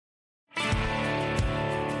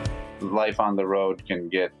life on the road can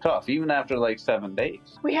get tough, even after like 7 days.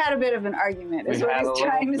 We had a bit of an argument, is what he's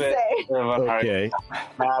trying to say. Okay.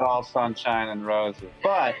 Not all sunshine and roses.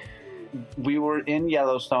 But we were in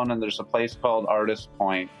Yellowstone, and there's a place called Artist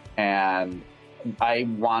Point, and I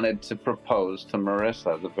wanted to propose to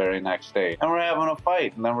Marissa the very next day. And we're having a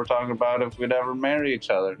fight, and then we're talking about if we'd ever marry each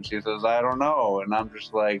other. And she says, I don't know. And I'm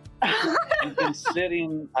just like,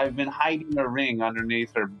 I've been hiding a ring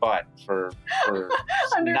underneath her butt for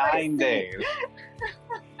 9 days.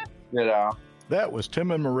 You know? That was Tim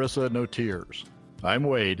and Marissa No Tears. I'm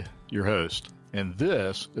Wade, your host, and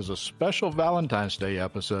this is a special Valentine's Day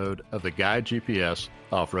episode of the Guide GPS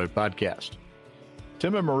Off-Road Podcast.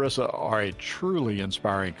 Tim and Marissa are a truly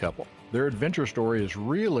inspiring couple. Their adventure story is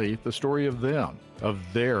really the story of them, of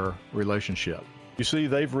their relationship. You see,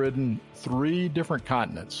 they've ridden 3 different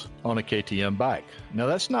continents on a KTM bike. Now,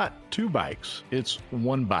 that's not 2 bikes, it's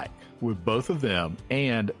 1 bike with both of them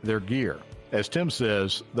and their gear. As Tim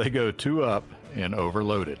says, they go 2 up and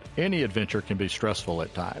overloaded. Any adventure can be stressful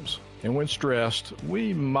at times, and when stressed,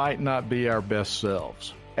 we might not be our best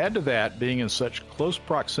selves. Add to that being in such close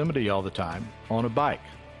proximity all the time on a bike.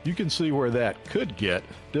 You can see where that could get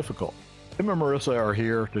difficult. Tim and Marissa are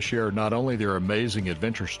here to share not only their amazing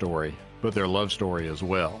adventure story, but their love story as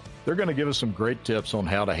well. They're going to give us some great tips on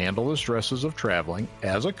how to handle the stresses of traveling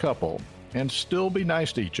as a couple and still be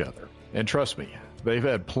nice to each other. And trust me, they've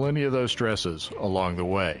had plenty of those stresses along the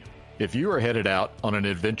way. If you are headed out on an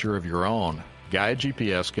adventure of your own, Guide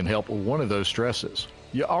GPS can help with one of those stresses.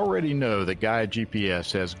 You already know that Gaia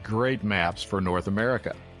GPS has great maps for North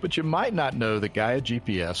America, but you might not know that Gaia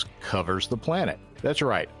GPS covers the planet. That's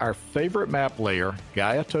right, our favorite map layer,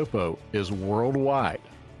 Gaia Topo, is worldwide,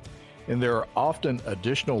 and there are often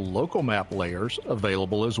additional local map layers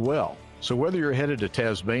available as well. So whether you're headed to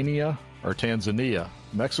Tasmania or Tanzania,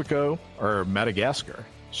 Mexico or Madagascar,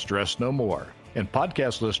 stress no more. And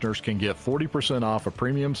podcast listeners can get 40% off a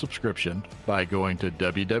premium subscription by going to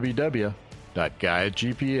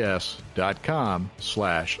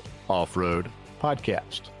www.GaiaGPS.com/offroad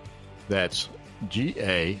podcast. That's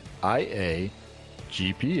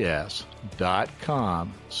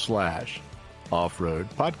GaiaGPS.com/offroad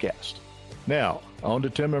podcast. Now, on to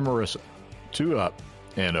Tim and Marissa. 2 up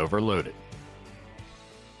and overloaded.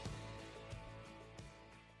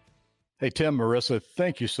 Hey, Tim, Marissa,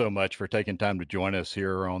 thank you so much for taking time to join us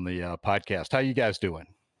here on the podcast. How you guys doing?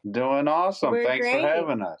 Doing awesome. Thanks for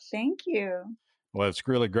having us. Thank you. Well, it's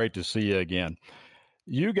really great to see you again.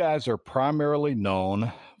 You guys are primarily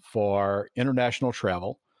known for international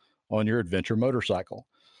travel on your adventure motorcycle.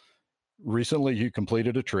 Recently, you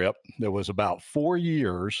completed a trip that was about 4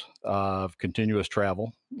 years of continuous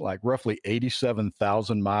travel, like roughly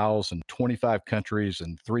 87,000 miles in 25 countries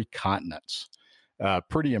and 3 continents.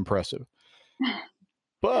 Pretty impressive.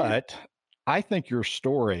 But I think your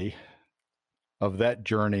story of that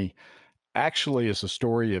journey actually is a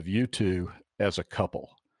story of you two as a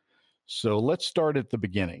couple. So let's start at the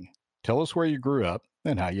beginning. Tell us where you grew up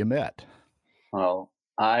and how you met. Well,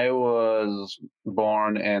 I was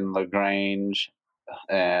born in LaGrange,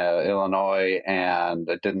 Illinois, and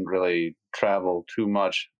I didn't really travel too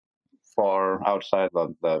much far outside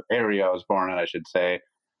the area I was born in, I should say.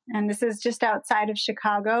 And this is just outside of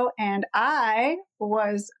Chicago. And I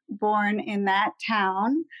was born in that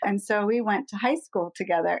town. And so we went to high school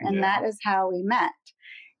together. And that is how we met.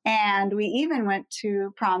 And we even went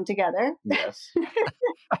to prom together. Yes.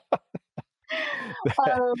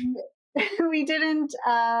 We didn't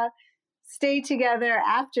stay together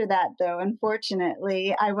after that, though,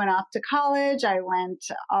 unfortunately. I went off to college. I went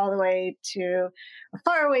all the way to a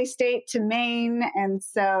faraway state, to Maine. And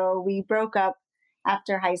so we broke up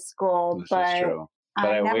after high school. This is true.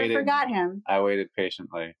 But I never forgot him. I waited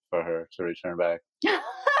patiently for her to return back.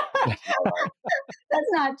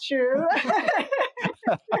 That's not true.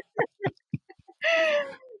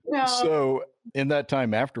 No. So in that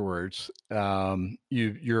time afterwards,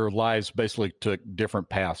 your lives basically took different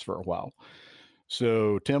paths for a while.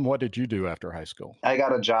 So Tim, what did you do after high school? I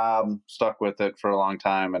got a job, stuck with it for a long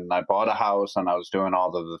time, and I bought a house, and I was doing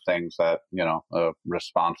all of the things that, a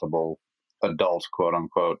responsible adult, quote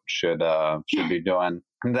unquote, should be doing.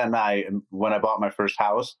 And then when I bought my first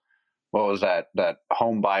house, what was that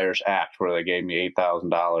Home Buyers Act where they gave me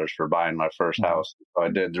 $8,000 for buying my first house? So I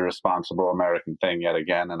did the responsible American thing yet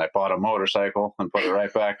again, and I bought a motorcycle and put it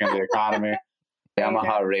right back in the economy.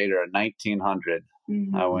 Yamaha Raider, a 1900.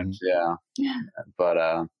 Mm-hmm. I went,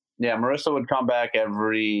 But Marissa would come back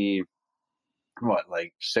every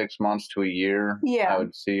 6 months to a year. Yeah. I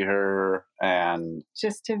would see her and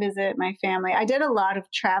just to visit my family. I did a lot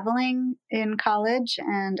of traveling in college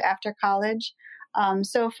and after college.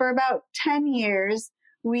 So for about 10 years,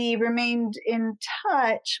 we remained in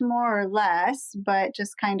touch more or less, but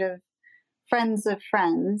just kind of friends of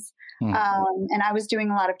friends. And I was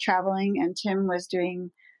doing a lot of traveling, and Tim was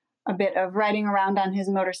doing a bit of riding around on his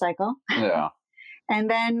motorcycle. Yeah. And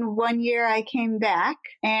then one year I came back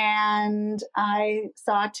and I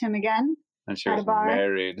saw Tim again. And she at was a bar.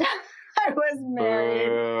 married. I was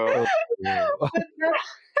married.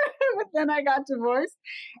 But then I got divorced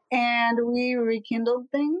and we rekindled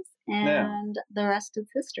things, and the rest is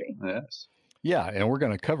history. Yes. Yeah, and we're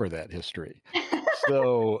going to cover that history.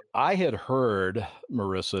 So I had heard,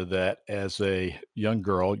 Marissa, that as a young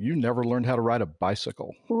girl, you never learned how to ride a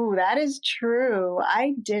bicycle. Ooh, that is true.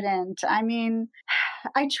 I didn't. I mean,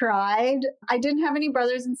 I tried. I didn't have any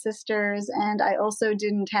brothers and sisters, and I also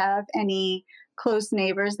didn't have any close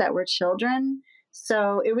neighbors that were children.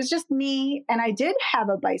 So it was just me, and I did have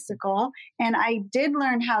a bicycle, and I did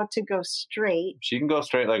learn how to go straight. She can go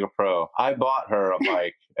straight like a pro. I bought her a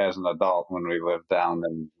bike as an adult when we lived down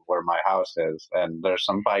in where my house is, and there's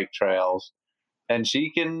some bike trails, and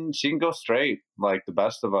she can go straight like the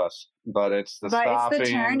best of us. But it's the stopping, it's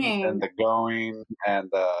the turning, and the going, and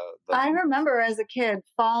the I remember as a kid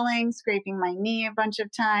falling, scraping my knee a bunch of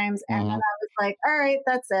times, and then I was like, all right,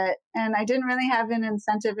 that's it. And I didn't really have an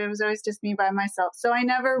incentive. It was always just me by myself. So I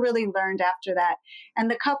never really learned after that. And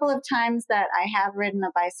the couple of times that I have ridden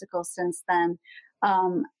a bicycle since then,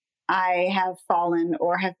 I have fallen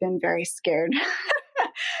or have been very scared.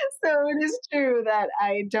 So it is true that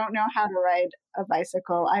I don't know how to ride a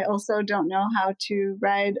bicycle. I also don't know how to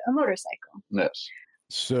ride a motorcycle. Yes.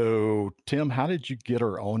 So, Tim, how did you get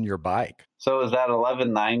her on your bike? So it was that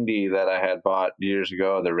 1190 that I had bought years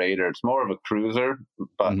ago, the Raider. It's more of a cruiser,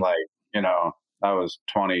 but like, you know, I was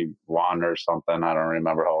 21 or something. I don't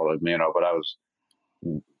remember how old, you know, but I was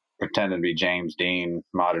pretending to be James Dean,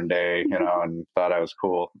 modern day, you know, and thought I was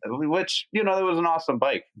cool, which, you know, it was an awesome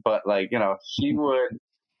bike. But like, you know, she'd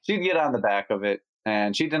get on the back of it,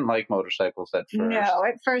 and she didn't like motorcycles at first. No,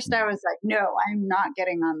 at first I was like, no, I'm not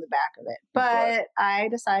getting on the back of it. But I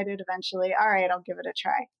decided eventually, all right, I'll give it a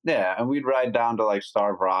try. Yeah, and we'd ride down to like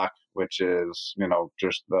Starved Rock, which is, you know,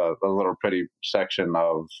 just a little pretty section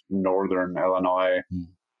of northern Illinois.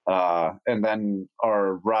 And then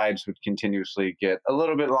our rides would continuously get a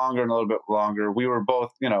little bit longer and a little bit longer. We were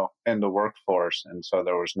both, you know, in the workforce, and so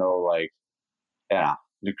there was no like,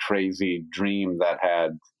 the crazy dream that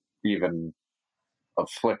had even a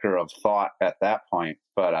flicker of thought at that point.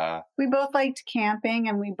 But we both liked camping,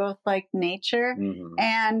 and we both liked nature.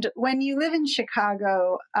 And when you live in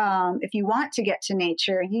Chicago, if you want to get to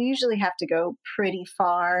nature, you usually have to go pretty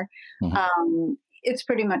far. It's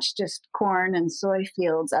pretty much just corn and soy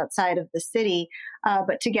fields outside of the city.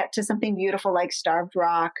 But to get to something beautiful like Starved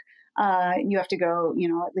Rock, you have to go, you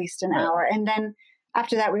know, at least an hour. And then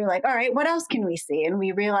after that, we were like, all right, what else can we see? And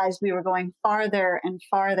we realized we were going farther and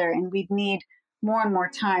farther, and we'd need more and more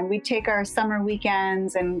time. We'd take our summer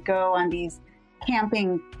weekends and go on these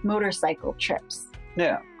camping motorcycle trips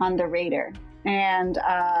on the Raider. And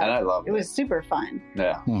I loved it. It was super fun.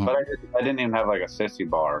 Yeah. But I didn't even have like a sissy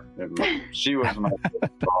bar. She was my sissy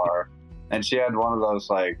bar. And she had one of those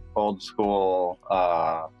like old school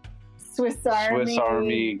Swiss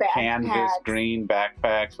Army canvas green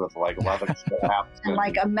backpacks with like leather straps and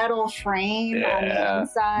like a metal frame on the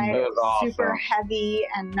inside. It was awesome. Super heavy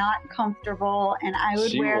and not comfortable, and I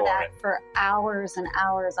would wear that for hours and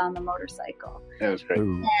hours on the motorcycle. It was great.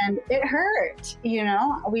 And it hurt, you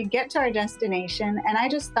know. We'd get to our destination, and I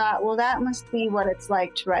just thought, well, that must be what it's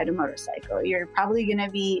like to ride a motorcycle. You're probably going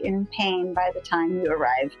to be in pain by the time you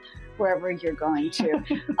arrive wherever you're going to.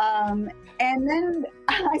 And then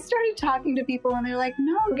I started talking to people, and they're like,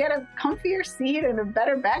 no, get a comfier seat and a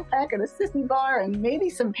better backpack and a sissy bar and maybe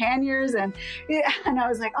some panniers. And I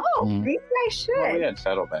was like, oh, maybe I should. Well, we had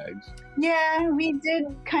saddlebags. Yeah, we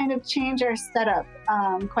did kind of change our setup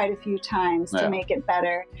quite a few times to make it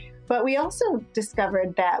better. But we also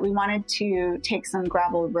discovered that we wanted to take some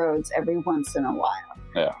gravel roads every once in a while.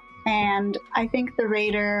 Yeah. And I think the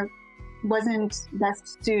Raider wasn't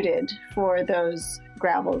best suited for those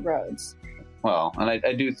gravel roads. Well, and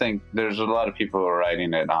I do think there's a lot of people who are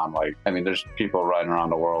riding it on, like, I mean, there's people riding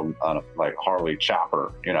around the world on a, like, Harley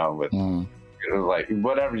chopper, you know, with like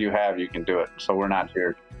whatever you have, you can do it. So we're not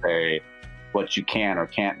here to say what you can or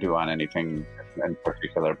can't do on anything in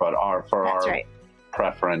particular, but our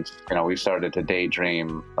preference, you know, we started to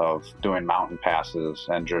daydream of doing mountain passes,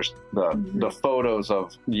 and just the photos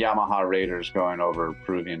of Yamaha Raiders going over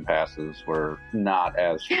Peruvian passes were not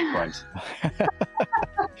as frequent.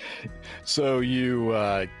 So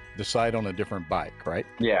you decide on a different bike, right?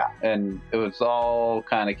 Yeah, and it was all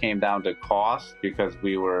kind of came down to cost because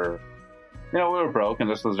we were broke, and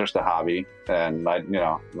this was just a hobby. And I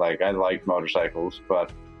liked motorcycles,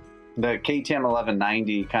 but the KTM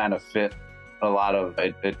 1190 kind of fit a lot of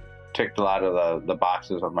it. It ticked a lot of the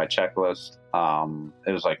boxes of my checklist.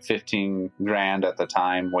 It was like 15 grand at the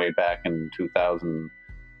time, way back in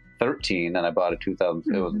 2013, and I bought it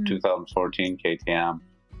was a 2014 KTM,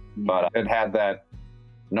 but it had that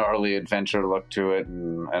gnarly adventure look to it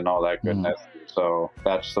and all that goodness. So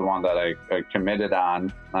that's the one that I committed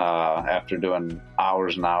on after doing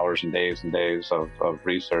hours and hours and days of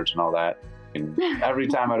research and all that. And every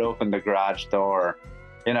time I'd open the garage door,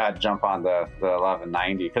 I'd jump on the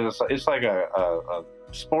 1190 because it's like a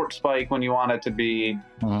sports bike when you want it to be.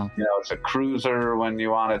 It's a cruiser when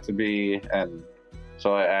you want it to be. And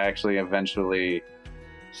so I actually eventually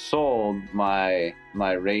sold my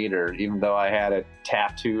Raider, even though I had it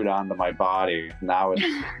tattooed onto my body. Now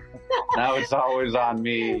it's always on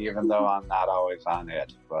me, even though I'm not always on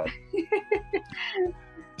it. But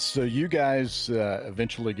so you guys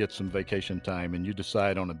eventually get some vacation time, and you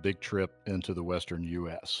decide on a big trip into the Western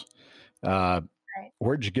U.S. Right.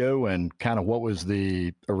 Where'd you go, and kind of what was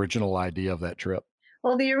the original idea of that trip?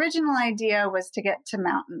 Well, the original idea was to get to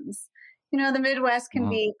mountains. The Midwest can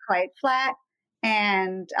be quite flat.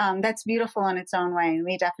 And that's beautiful in its own way, and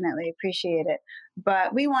we definitely appreciate it.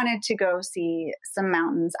 But we wanted to go see some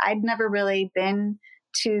mountains. I'd never really been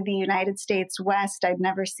to the United States West. I'd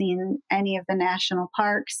never seen any of the national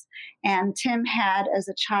parks. And Tim had, as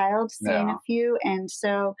a child, seen a few. And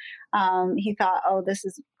so he thought, oh, this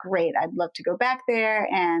is great. I'd love to go back there.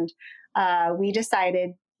 And we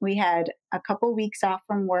decided we had a couple weeks off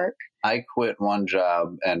from work. I quit one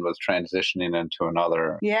job and was transitioning into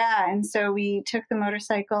another. Yeah, and so we took the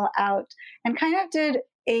motorcycle out and kind of did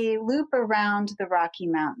a loop around the Rocky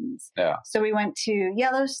Mountains. Yeah. So we went to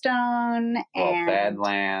Yellowstone and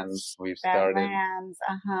Badlands. We started. Badlands,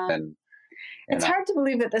 And it's hard to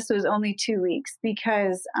believe that this was only 2 weeks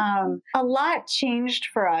because a lot changed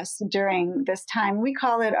for us during this time. We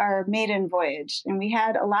call it our maiden voyage, and we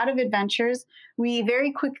had a lot of adventures. We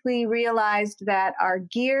very quickly realized that our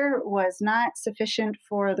gear was not sufficient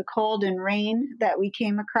for the cold and rain that we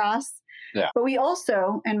came across. Yeah. But we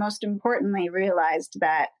also, and most importantly, realized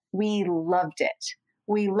that we loved it.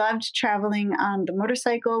 We loved traveling on the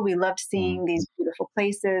motorcycle. We loved seeing these beautiful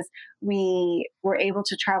places. We were able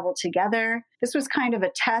to travel together. This was kind of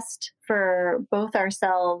a test for both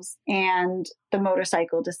ourselves and the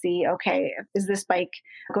motorcycle to see, okay, is this bike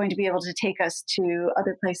going to be able to take us to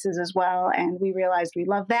other places as well? And we realized we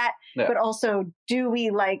love that. Yeah. But also, do we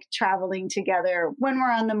like traveling together? When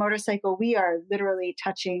we're on the motorcycle, we are literally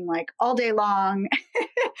touching like all day long,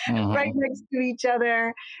 right next to each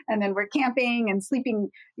other. And then we're camping and sleeping,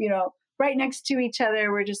 right next to each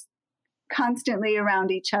other. We're just constantly around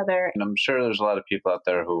each other. And I'm sure there's a lot of people out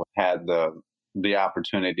there who had the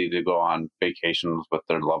opportunity to go on vacations with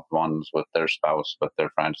their loved ones, with their spouse, with their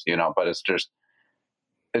friends, but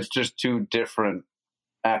it's just two different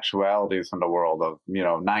actualities in the world of,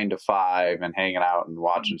 9 to 5 and hanging out and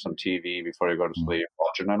watching some TV before you go to sleep,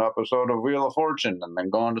 watching an episode of Wheel of Fortune and then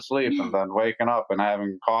going to sleep and then waking up and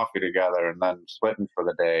having coffee together and then splitting for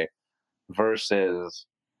the day versus,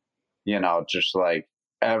 just like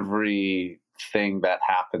everything that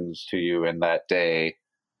happens to you in that day,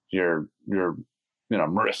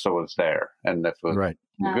 Marissa was there. And if it was right.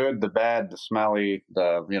 the good, the bad, the smelly,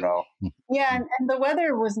 Yeah, and the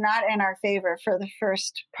weather was not in our favor for the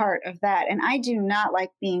first part of that. And I do not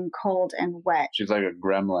like being cold and wet. She's like a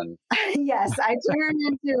gremlin. Yes, I turn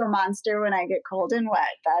into a monster when I get cold and wet.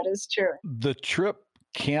 That is true. The trip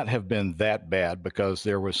can't have been that bad because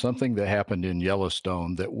there was something that happened in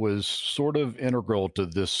Yellowstone that was sort of integral to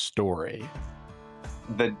this story.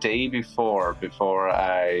 The day before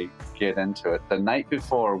I get into it, the night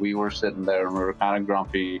before, we were sitting there and we were kind of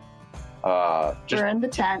grumpy. We're in the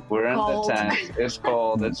tent. It's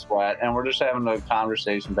cold. It's wet. And we're just having a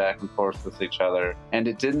conversation back and forth with each other. And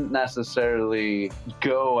it didn't necessarily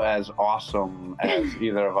go as awesome as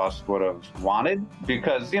either of us would have wanted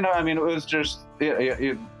because, it was just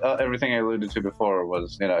everything I alluded to before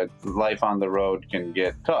was, life on the road can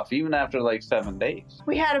get tough, even after like 7 days.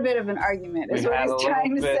 We had a bit of an argument, is what he's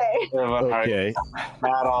trying to say. Okay.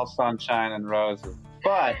 Not all sunshine and roses.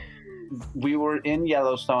 But we were in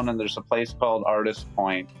Yellowstone, and there's a place called Artist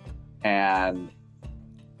Point, and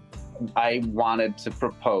I wanted to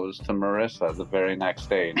propose to Marissa the very next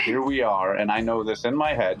day. And here we are, and I know this in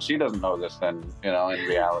my head. She doesn't know this in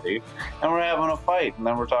reality. And we're having a fight. And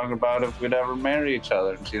then we're talking about if we'd ever marry each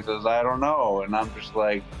other. And she says, I don't know. And I'm just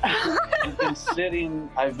like,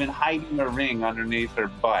 I've been hiding a ring underneath her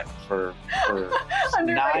butt for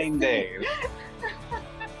 9 days.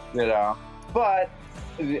 But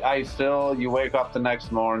you wake up the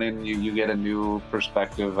next morning, you get a new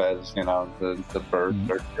perspective as, the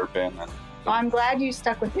birds are chirping. And I'm glad you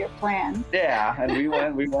stuck with your plan. Yeah,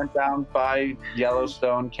 and we went down by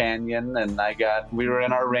Yellowstone Canyon, and we were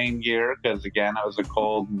in our rain gear because, again, it was a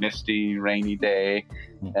cold, misty, rainy day,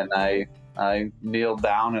 and I kneeled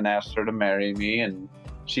down and asked her to marry me, and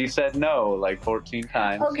she said no like 14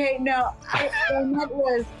 times. Okay, no, that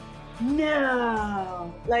was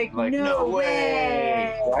no, like no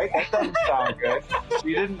way. Right? That doesn't sound good.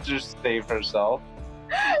 She didn't just save herself.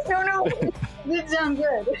 No, it did sound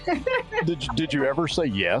good. Did you ever say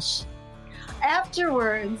yes?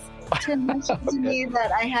 Afterwards, Tim mentioned to me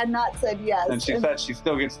that I had not said yes. And she said she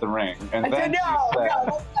still gets the ring. And I said, no,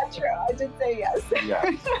 that's not true. I did say yes.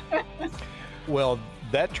 Yes. Well,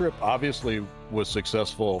 that trip obviously was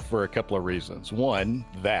successful for a couple of reasons. One,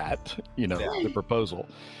 the proposal.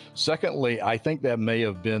 Secondly, I think that may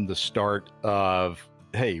have been the start of,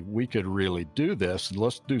 hey, we could really do this.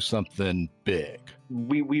 Let's do something big.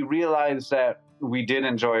 We realized that we did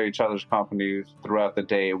enjoy each other's company throughout the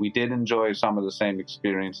day. We did enjoy some of the same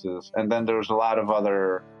experiences. And then there was a lot of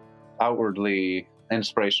other outwardly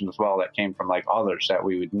inspiration as well that came from like others that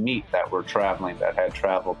we would meet that were traveling, that had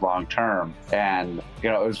traveled long term. And, it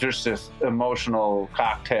was just this emotional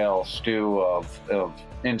cocktail stew of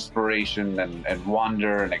inspiration and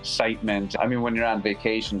wonder and excitement. I mean, when you're on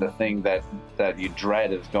vacation, the thing that you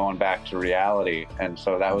dread is going back to reality. And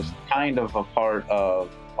so that was kind of a part of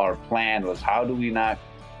our plan, was how do we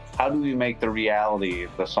make the reality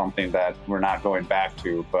the something that we're not going back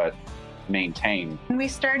to, but maintain. And we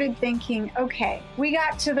started thinking, okay, we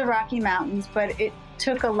got to the Rocky Mountains, but it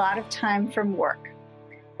took a lot of time from work.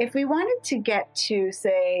 If we wanted to get to,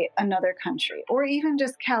 say, another country or even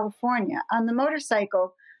just California on the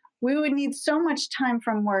motorcycle, we would need so much time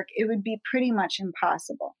from work, it would be pretty much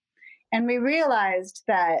impossible. And we realized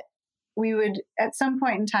that we would, at some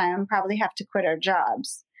point in time, probably have to quit our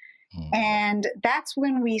jobs. Mm-hmm. And that's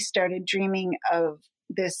when we started dreaming of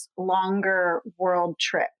this longer world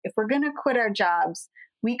trip. If we're going to quit our jobs,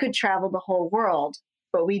 we could travel the whole world,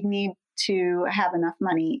 but we'd need to have enough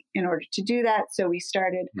money in order to do that. So we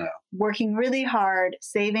started working really hard,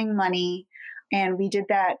 saving money, and we did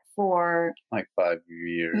that for like 5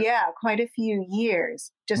 years. Yeah, quite a few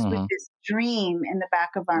years, just with this dream in the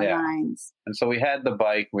back of our minds. And so we had the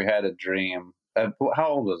bike, we had a dream. How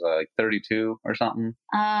old was I? Like 32 or something?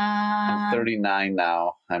 I'm 39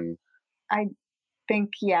 now. I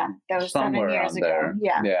think, that was somewhere 7 years ago.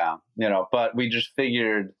 There. Yeah. But we just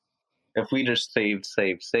figured if we just saved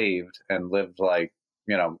and lived like,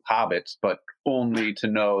 hobbits, but only to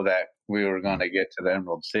know that we were going to get to the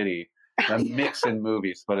Emerald City. I'm mixing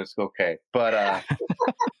movies, but it's okay. But,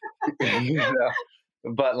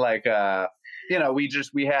 but like,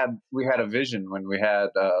 we had a vision when we had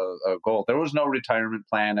a goal. There was no retirement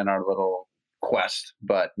plan in our little quest,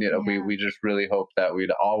 but, we just really hoped that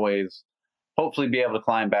we'd always hopefully be able to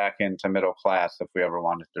climb back into middle class if we ever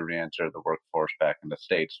wanted to re-enter the workforce back in the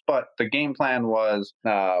States. But the game plan was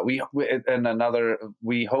we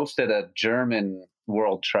hosted a German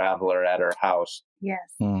world traveler at our house.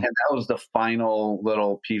 Yes. And that was the final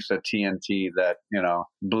little piece of TNT that,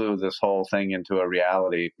 blew this whole thing into a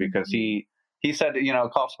reality, because he said,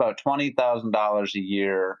 it costs about $20,000 a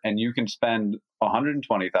year and you can spend $120,000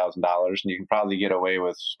 and you can probably get away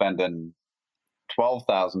with spending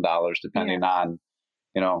 $12,000 depending on,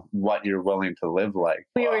 what you're willing to live like.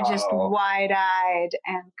 We were just wide-eyed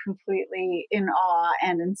and completely in awe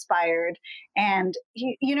and inspired. And,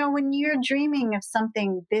 when you're dreaming of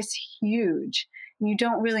something this huge, you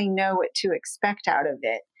don't really know what to expect out of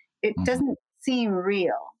it. It doesn't seem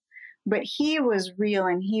real, but he was real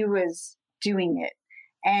and he was doing it.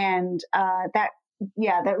 And that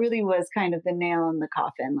really was kind of the nail in the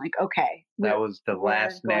coffin. Like, okay. That was the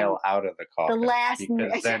last nail out of the coffin. The last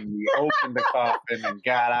because then we opened the coffin and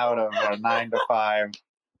got out of our 9 to 5.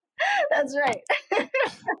 That's right.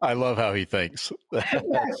 I love how he thinks. That's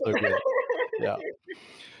so good. Yeah.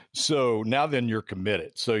 So now then you're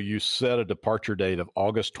committed. So you set a departure date of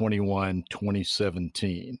August 21,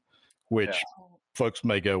 2017, which folks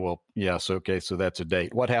may go, well, yes, okay, so that's a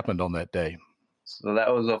date. What happened on that day? So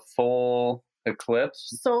that was a full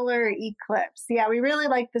eclipse. Solar eclipse. Yeah, we really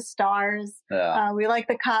like the stars. Yeah. We like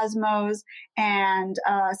the cosmos. And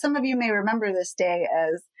some of you may remember this day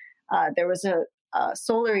as there was a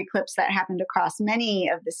solar eclipse that happened across many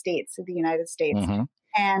of the states of the United States. Mm-hmm.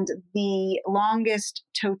 And the longest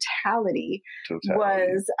totality.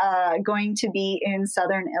 was going to be in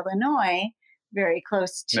southern Illinois, very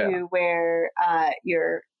close to where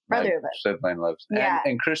your brother lives. Sibling lives. Yeah.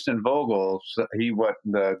 And Christian Vogel, what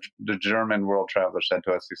the German world traveler said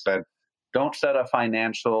to us, he said, don't set a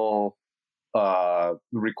financial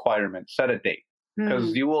requirement, set a date.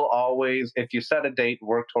 Because you will always, if you set a date,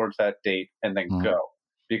 work towards that date and then go.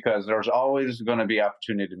 Because there's always going to be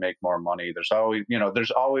opportunity to make more money. There's always,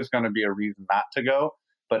 there's always going to be a reason not to go,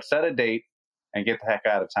 but set a date and get the heck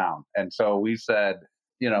out of town. And so we said,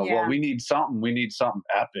 well, we need something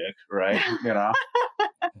epic, right?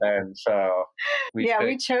 And so we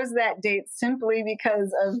chose that date simply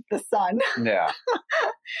because of the sun. Yeah.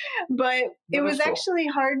 But it was actually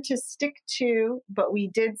hard to stick to, but we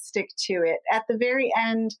did stick to it. At the very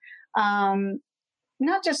end,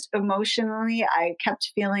 not just emotionally, I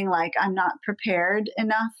kept feeling like I'm not prepared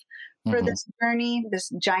enough for this journey, this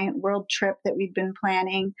giant world trip that we'd been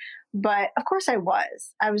planning. But of course I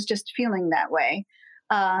was just feeling that way.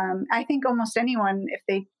 I think almost anyone, if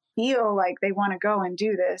they feel like they want to go and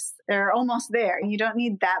do this, they're almost there. You don't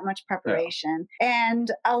need that much preparation. Yeah.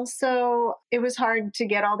 And also it was hard to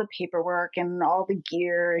get all the paperwork and all the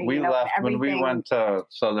gear. We left when we went to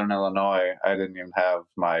Southern Illinois. I didn't even have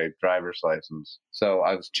my driver's license. So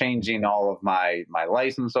I was changing all of my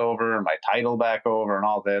license over, my title back over and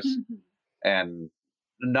all this. And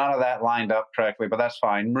none of that lined up correctly, but that's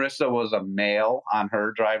fine. Marissa was a male on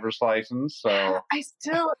her driver's license, so I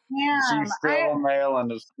still am. She's still a male in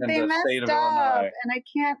the state of Illinois, and I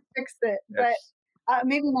can't fix it. But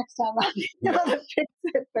maybe next time I'll be able to fix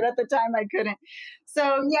it. But at the time, I couldn't.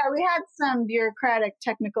 So we had some bureaucratic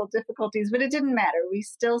technical difficulties, but it didn't matter. We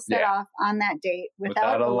still set off on that date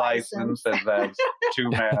without a license. As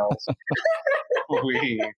two males.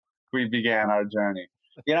 we began our journey.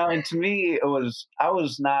 And to me, I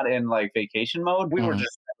was not in like vacation mode. We were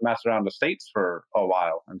just messing around the States for a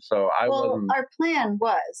while. And so our plan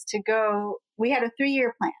was to go, we had a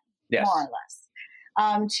 3-year plan, more or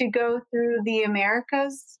less, to go through the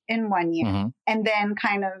Americas in 1 year and then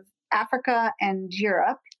kind of Africa and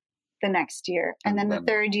Europe the next year. And then the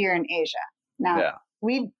third year in Asia. Now,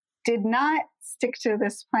 we did not stick to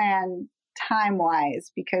this plan time-wise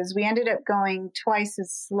because we ended up going twice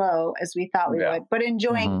as slow as we thought we would, but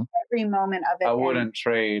enjoying every moment of it. I wouldn't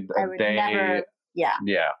trade a day.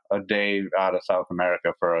 A day out of South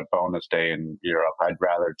America for a bonus day in Europe. I'd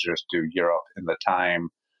rather just do Europe in the time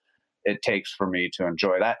it takes for me to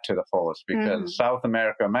enjoy that to the fullest because South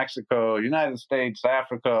America, Mexico, United States,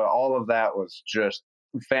 Africa, all of that was just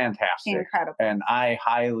fantastic. Incredible. And I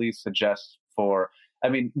highly suggest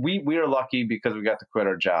we are lucky because we got to quit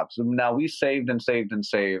our jobs. Now we saved and saved and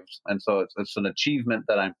saved. And so it's an achievement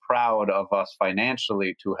that I'm proud of us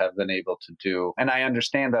financially to have been able to do. And I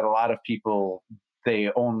understand that a lot of people, they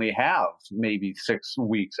only have maybe 6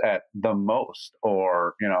 weeks at the most,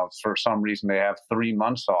 or, for some reason they have 3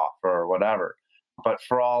 months off or whatever. But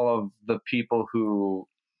for all of the people who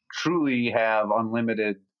truly have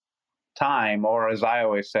unlimited time, or as I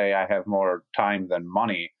always say, I have more time than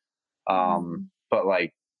money. But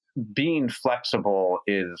like being flexible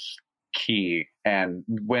is key. And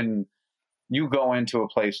when you go into a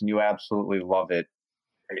place and you absolutely love it,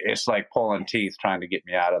 it's like pulling teeth trying to get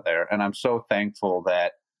me out of there. And I'm so thankful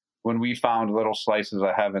that when we found little slices of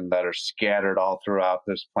heaven that are scattered all throughout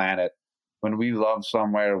this planet, when we love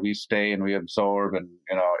somewhere, we stay and we absorb, and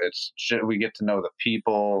we get to know the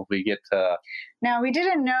people. Now, we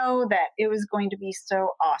didn't know that it was going to be so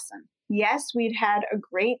awesome. Yes, we'd had a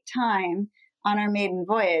great time on our maiden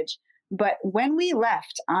voyage, but when we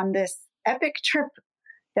left on this epic trip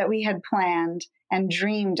that we had planned and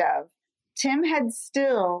dreamed of, Tim had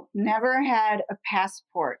still never had a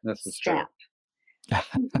passport stamp. He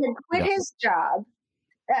had quit his job.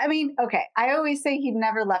 I mean, okay, I always say he'd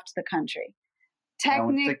never left the country.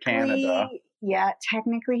 Technically, went to Canada.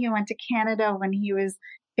 Technically he went to Canada when he was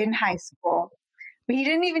in high school, but he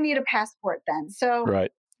didn't even need a passport then. So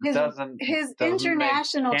his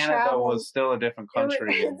international travel was still a different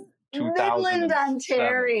country in 2000. Midland,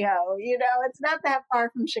 Ontario. It's not that far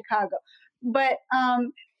from Chicago, but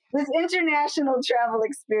his international travel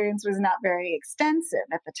experience was not very extensive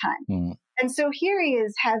at the time. And so here he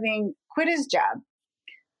is, having quit his job,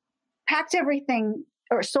 packed everything,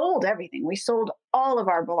 or sold everything. We sold all of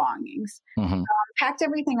our belongings, packed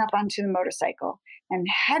everything up onto the motorcycle and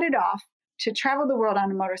headed off to travel the world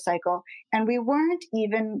on a motorcycle, and we weren't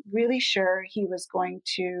even really sure he was going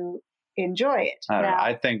to enjoy it. I don't know. Now-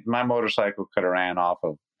 I think my motorcycle could have ran off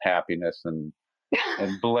of happiness and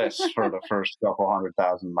bliss for the first couple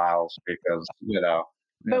 100,000 miles because,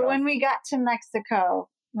 But when we got to Mexico,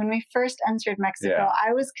 when we first entered Mexico, Yeah.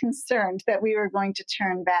 I was concerned that we were going to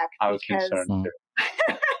turn back. I was concerned too.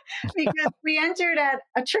 Because we entered at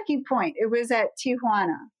a tricky point. It was at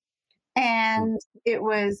Tijuana. And it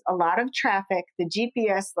was a lot of traffic. The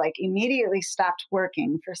GPS immediately stopped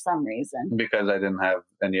working for some reason. Because I didn't have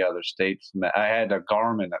any other states. I had a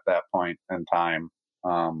Garmin at that point in time.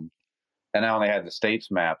 And I only had the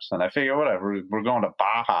states maps. And I figured, whatever, we're going to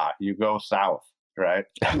Baja. You go south, right?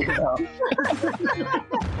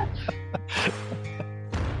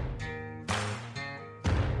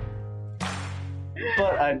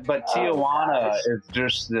 But Tijuana is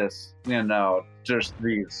just this, just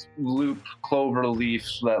these loop clover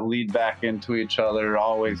leaves that lead back into each other,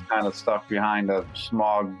 always kind of stuck behind a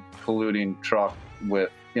smog polluting truck with,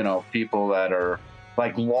 people that are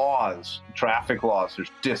like traffic laws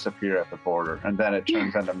just disappear at the border. And then it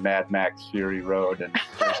turns into Mad Max Fury Road. And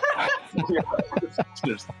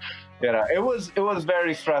it was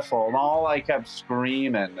very stressful. And all I kept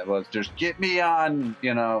screaming was just get me on,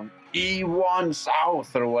 E1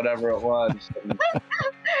 South or whatever it was.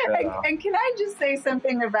 And can I just say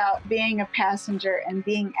something about being a passenger and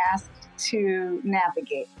being asked to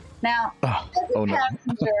navigate? Now, as a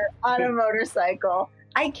passenger on a motorcycle,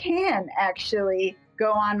 I can actually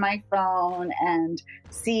go on my phone and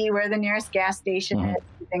see where the nearest gas station is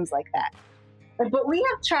and things like that. But we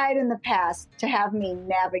have tried in the past to have me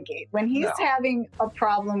navigate. When he's having a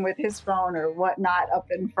problem with his phone or whatnot up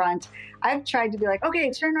in front, I've tried to be like, okay,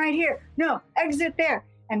 turn right here. No, exit there.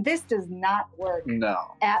 And this does not work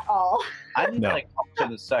at all. I need up to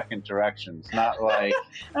the second directions, not like...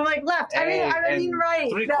 I'm like, left. I mean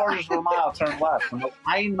right. 3/4 of a mile, turn left. I'm like,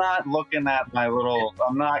 I'm not looking at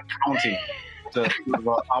I'm not counting to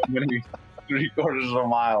how many 3/4 of a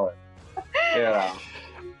mile is.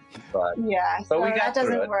 But we got that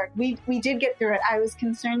doesn't work. We did get through it. I was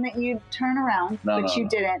concerned that you'd turn around, but you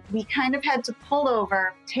didn't. We kind of had to pull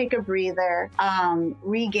over, take a breather,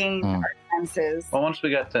 regain our senses. Well, once we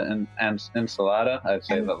got to ensalada, I'd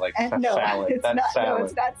say salad. It's That's not, salad. No,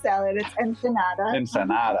 it's not salad. It's ensenada.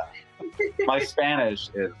 Ensenada. My Spanish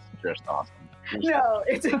is just awesome. No,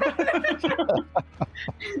 it's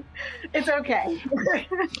it's okay.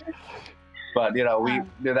 But we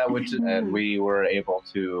did that, and we were able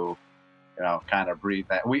to, kind of breathe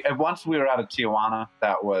that. Once we were out of Tijuana,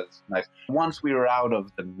 that was nice. Once we were out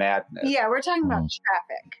of the madness. Yeah, we're talking about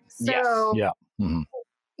traffic. So yes.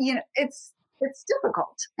 It's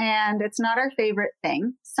difficult, and it's not our favorite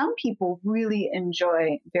thing. Some people really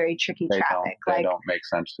enjoy very tricky traffic. They don't make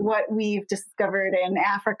sense to me. What we've discovered in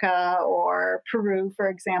Africa or Peru, for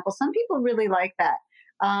example. Some people really like that,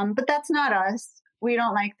 but that's not us. We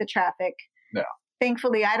don't like the traffic. No.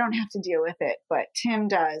 Thankfully, I don't have to deal with it, but Tim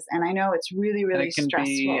does. And I know it's really, really stressful. It can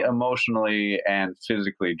be emotionally and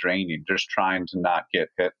physically draining, just trying to not get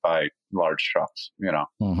hit by large trucks, Yeah.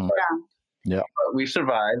 But we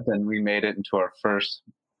survived, and we made it into our first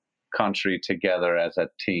country together as a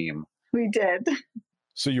team. We did.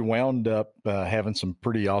 So you wound up having some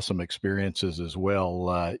pretty awesome experiences as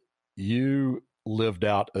well. You lived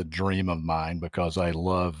out a dream of mine because I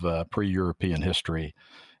love pre-European history.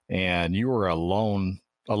 And you were alone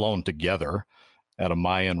together at a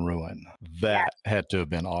Mayan ruin. That had to have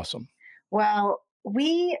been awesome. Well,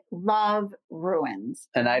 we love ruins.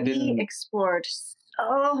 And we explored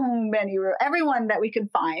so many ruins, everyone that we could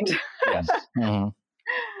find. Yes.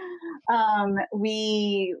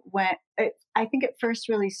 We went, I think it first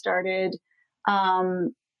really started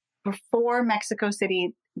before Mexico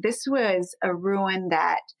City. This was a ruin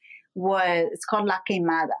it's called La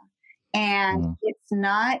Quemada. And it's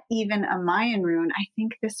not even a Mayan ruin. I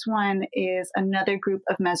think this one is another group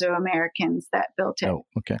of Mesoamericans that built it. Oh,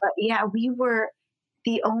 okay. But yeah, we were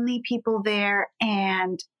the only people there,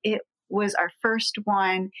 and it was our first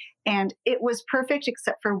one. And it was perfect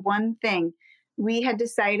except for one thing. We had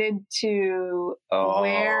decided to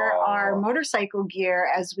wear our motorcycle gear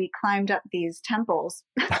as we climbed up these temples.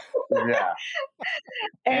 Yeah.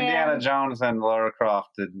 Indiana Jones and Lara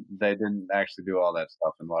Croft didn't actually do all that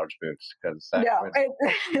stuff in large boots because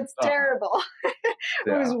it's terrible.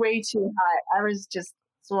 It was way too hot. I was just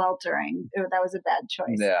sweltering. That was a bad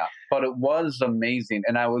choice. Yeah, but it was amazing,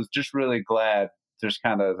 and I was just really glad. There's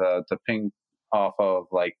kind of the ping off of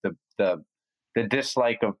like the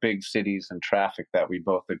dislike of big cities and traffic that we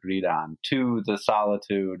both agreed on to the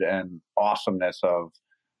solitude and awesomeness of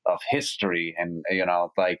history, and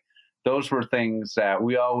those were things that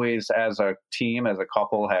we always, as a team, as a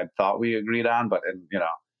couple, had thought we agreed on. But,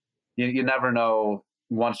 you never know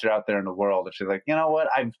once you're out there in the world if you're like, you know what,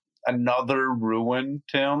 I've another ruin,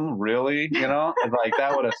 Tim, really? Like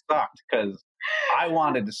that would have sucked because I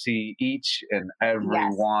wanted to see each and every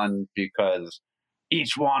Yes. one because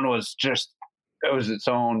each one was it was its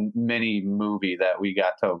own mini movie that we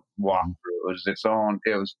got to walk through.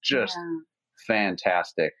 It was just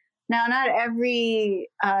fantastic. Now, not every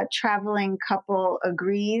traveling couple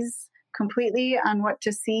agrees completely on what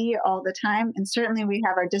to see all the time. And certainly we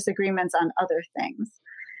have our disagreements on other things.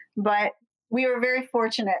 But we were very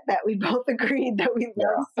fortunate that we both agreed that we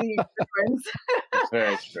love seeing difference. It's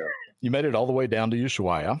very true. You made it all the way down to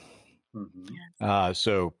Ushuaia. Mm-hmm.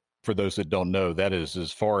 So for those that don't know, that is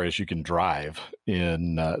as far as you can drive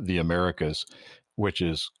in the Americas, which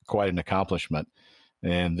is quite an accomplishment.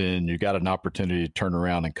 And then you got an opportunity to turn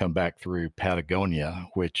around and come back through Patagonia,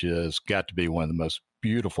 which has got to be one of the most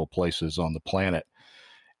beautiful places on the planet.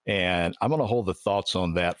 And I'm going to hold the thoughts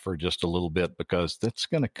on that for just a little bit because that's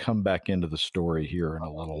going to come back into the story here in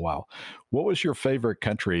a little while. What was your favorite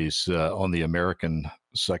countries on the American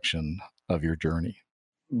section of your journey?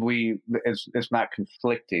 It's not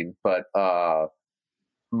conflicting, but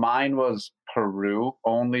mine was Peru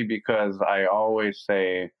only because I always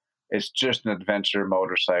say it's just an adventure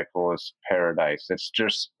motorcyclist paradise. It's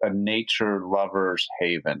just a nature lover's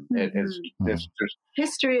haven. Mm-hmm. It's just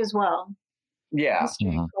history as well. Yeah.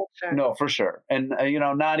 History and culture. No, for sure. And,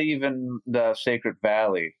 not even the Sacred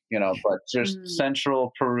Valley, but just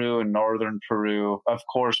central Peru and northern Peru. Of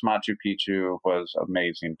course, Machu Picchu was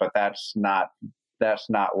amazing, but that's not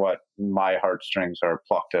what my heartstrings are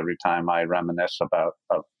plucked every time I reminisce about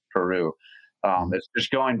Peru. It's just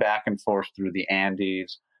going back and forth through the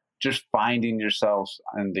Andes, just finding yourselves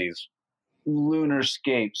in these lunar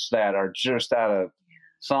scapes that are just out of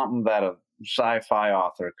something that a sci-fi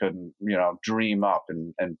author couldn't, dream up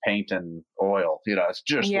and paint in oil. It's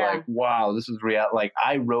just like, wow, this is real. Like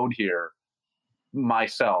I rode here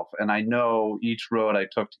myself and I know each road I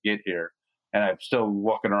took to get here. And I'm still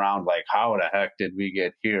looking around like, how the heck did we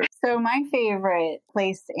get here? So my favorite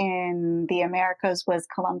place in the Americas was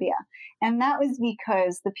Colombia. And that was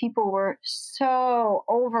because the people were so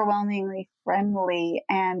overwhelmingly friendly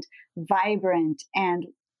and vibrant. And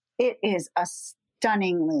it is a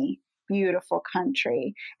stunningly beautiful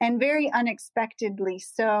country and very unexpectedly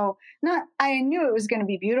so. I knew it was going to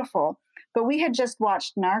be beautiful, but we had just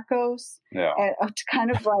watched Narcos to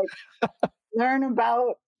kind of like learn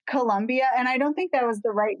about Colombia. And I don't think that was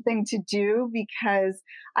the right thing to do because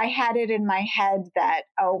I had it in my head that,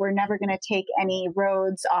 we're never going to take any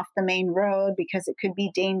roads off the main road because it could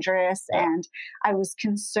be dangerous. And I was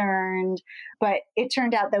concerned, but it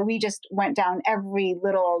turned out that we just went down every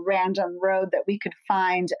little random road that we could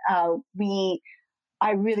find.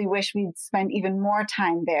 I really wish we'd spent even more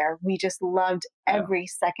time there. We just loved every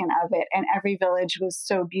second of it. And every village was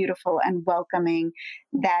so beautiful and welcoming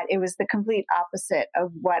that it was the complete opposite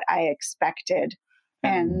of what I expected.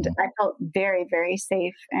 And I felt very, very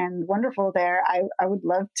safe and wonderful there. I would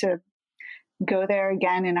love to go there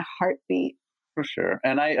again in a heartbeat. For sure.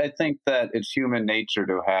 And I think that it's human nature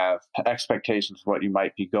to have expectations of what you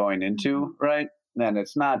might be going into, right? And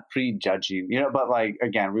it's not prejudging, but like,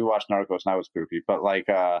 again, we watched Narcos and I was goofy, but like,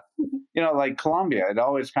 like Colombia, it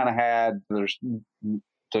always kind of there's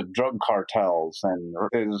the drug cartels and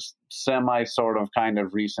is semi sort of kind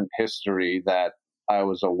of recent history that I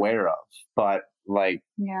was aware of, but like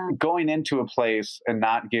going into a place and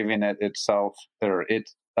not giving it itself or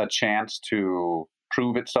it's a chance to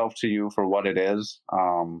prove itself to you for what it is.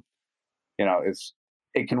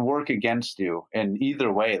 It can work against you in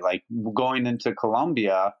either way. Like going into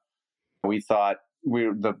Colombia, we thought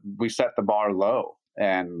we set the bar low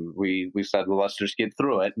and we said, well, let's just get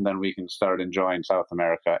through it and then we can start enjoying South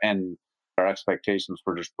America. And our expectations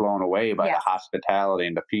were just blown away by the hospitality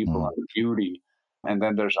and the people and the beauty. And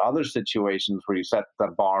then there's other situations where you set the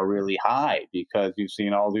bar really high because you've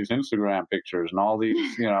seen all these Instagram pictures and all these,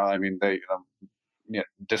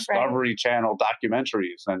 Discovery Channel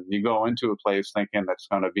documentaries, and you go into a place thinking that's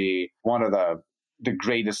going to be one of the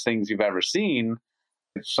greatest things you've ever seen.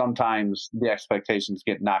 Sometimes the expectations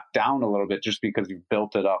get knocked down a little bit just because you've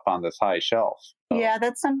built it up on this high shelf. So. Yeah,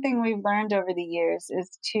 that's something we've learned over the years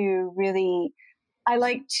is to really, I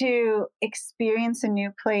like to experience a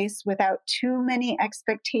new place without too many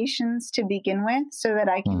expectations to begin with so that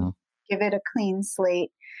I can give it a clean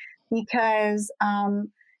slate because,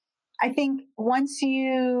 I think once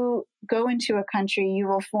you go into a country, you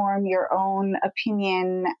will form your own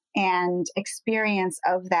opinion and experience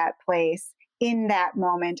of that place in that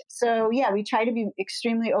moment. So yeah, we try to be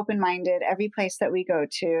extremely open-minded every place that we go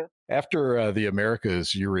to. After the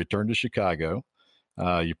Americas, you returned to Chicago.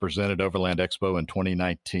 You presented Overland Expo in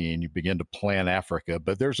 2019. You begin to plan Africa,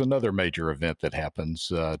 but there's another major event that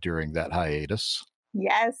happens during that hiatus.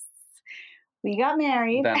 Yes, we got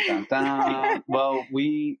married. Dun, dun, dun. Well,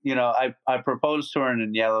 I proposed to her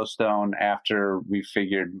in Yellowstone after we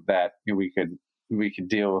figured that we could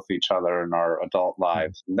deal with each other in our adult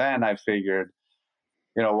lives. And then I figured,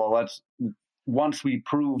 once we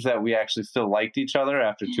proved that we actually still liked each other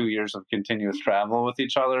after 2 years of continuous travel with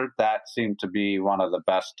each other, that seemed to be one of the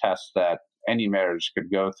best tests that any marriage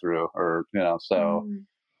could go through.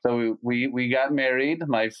 So we got married.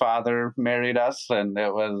 My father married us, and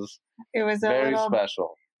it was a very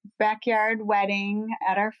special backyard wedding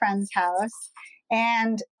at our friend's house.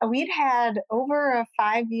 And we'd had over a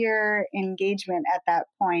 5-year engagement at that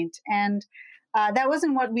point. And that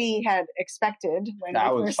wasn't what we had expected.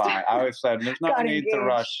 I was fine. I always said, there's no need to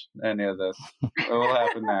rush any of this. It will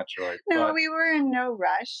happen naturally. No, we were in no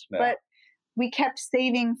rush, but we kept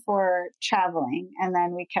saving for traveling, and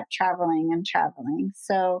then we kept traveling and traveling.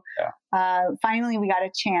 So finally we got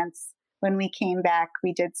a chance. When we came back,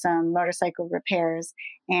 we did some motorcycle repairs,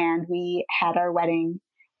 and we had our wedding,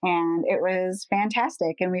 and it was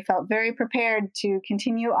fantastic. And we felt very prepared to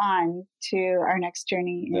continue on to our next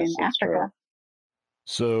journey in Africa. True.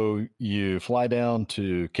 So you fly down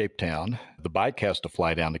to Cape Town. The bike has to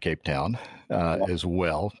fly down to Cape Town as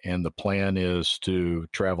well. And the plan is to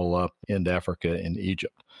travel up into Africa and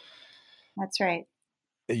Egypt. That's right.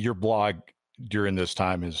 Your blog during this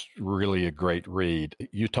time is really a great read.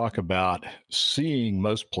 You talk about seeing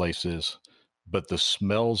most places, but the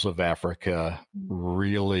smells of Africa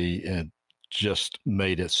really just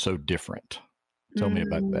made it so different. Tell me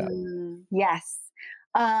about that. Yes.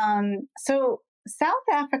 So South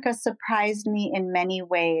Africa surprised me in many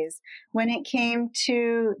ways when it came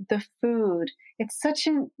to the food. It's such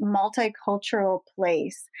a multicultural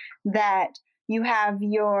place that you have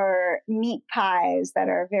your meat pies that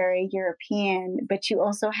are very European, but you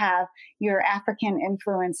also have your African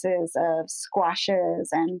influences of squashes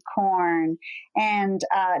and corn. And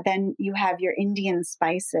then you have your Indian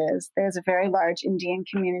spices. There's a very large Indian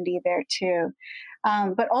community there too.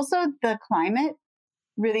 But also the climate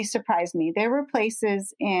really surprised me. There were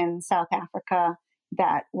places in South Africa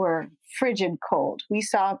that were frigid cold. We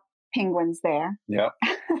saw penguins there. Yeah.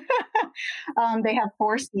 They have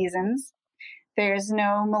 4 seasons. There's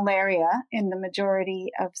no malaria in the majority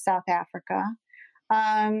of South Africa.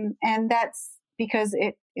 And that's because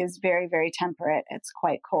it is very, very temperate. It's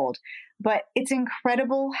quite cold. But it's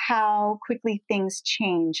incredible how quickly things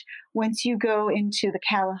change once you go into the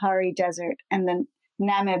Kalahari Desert and the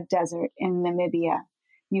Namib Desert in Namibia.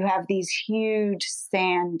 You have these huge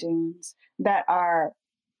sand dunes that are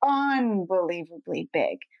unbelievably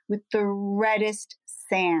big with the reddest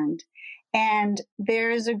sand. And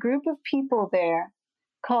there's a group of people there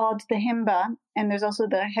called the Himba, and there's also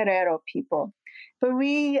the Herero people. But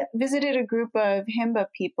we visited a group of Himba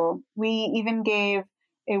people. We even gave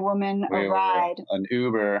a woman a ride. An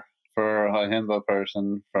Uber for a Himba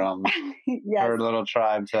person from yes. her little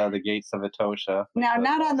tribe to the gates of Etosha. Now,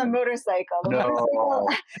 not on the motorcycle. No.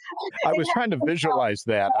 I was trying to visualize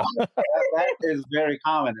that. That is very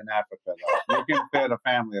common in Africa, though. You can fit a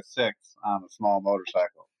family of 6 on a small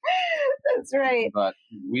motorcycle. That's right. But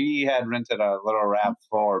we had rented a little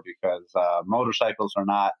RAV4 because motorcycles are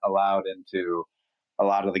not allowed into a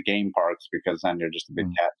lot of the game parks because then you're just a big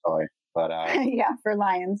cat toy. But yeah, for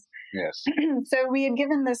lions. Yes. So we had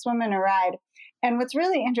given this woman a ride. And what's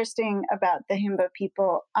really interesting about the Himba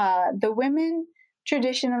people, the women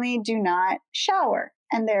traditionally do not shower.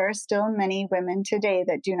 And there are still many women today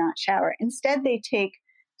that do not shower. Instead, they take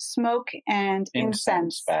smoke and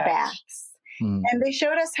incense baths. And they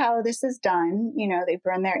showed us how this is done. You know, they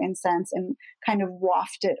burn their incense and kind of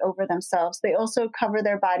waft it over themselves. They also cover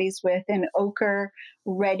their bodies with an ochre,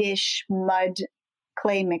 reddish mud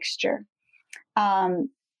clay mixture. And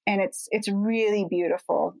it's really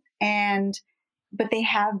beautiful. But they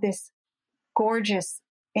have this gorgeous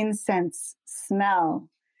incense smell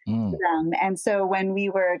to them. And so when we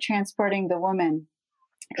were transporting the woman,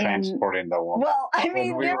 well, I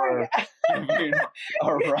mean, we were giving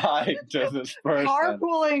a ride to this person.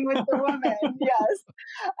 Carpooling with the woman,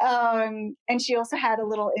 yes. And she also had a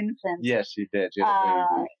little infant. Yes, she did. She had a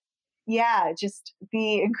baby. Yeah, just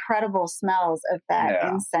the incredible smells of that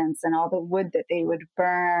incense and all the wood that they would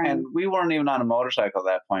burn. And we weren't even on a motorcycle at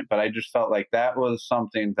that point, but I just felt like that was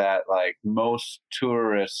something that like most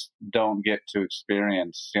tourists don't get to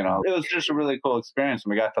experience. You know, it was just a really cool experience,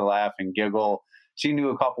 and we got to laugh and giggle she knew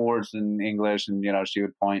a couple words in English, and she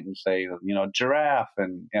would point and say, giraffe,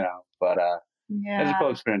 and but it was a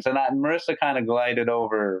cool experience. And Marissa kind of glided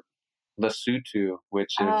over Lesotho,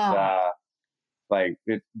 which is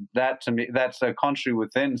that to me, that's a country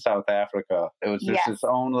within South Africa. It was just its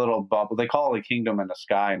own little bubble. They call it a kingdom in the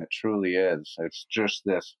sky, and it truly is. It's just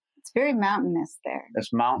this. It's very mountainous there.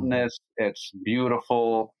 It's mountainous. It's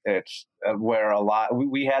beautiful. It's where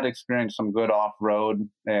we had experienced some good off-road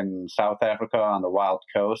in South Africa on the Wild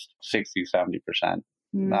Coast, 60, 70%.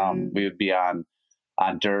 We would be on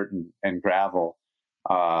dirt and gravel.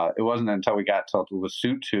 It wasn't until we got to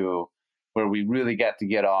Lesotho where we really got to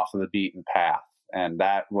get off of the beaten path. And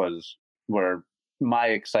that was where my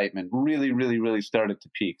excitement really, really, really started to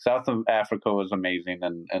peak. South Africa was amazing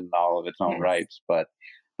in all of its own rights. But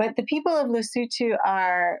the people of Lesotho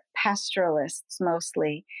are pastoralists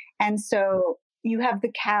mostly. And so you have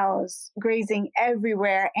the cows grazing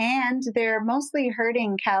everywhere, and they're mostly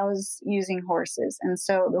herding cows using horses. And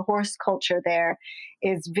so the horse culture there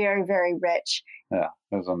is very, very rich. Yeah,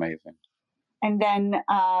 it was amazing. And then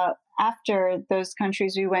after those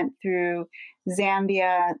countries, we went through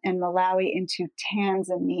Zambia and Malawi into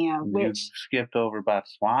Tanzania, which skipped over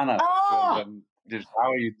Botswana. Oh,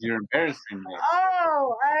 you're embarrassing me.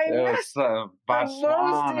 Oh, it was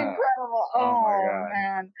Botswana. Most incredible. Oh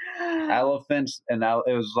man, elephants, and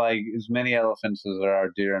it was like as many elephants as there are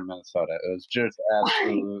deer in Minnesota. It was just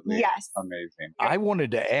absolutely amazing. I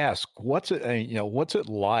wanted to ask, what's it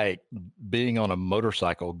like being on a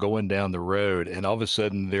motorcycle going down the road, and all of a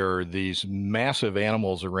sudden there are these massive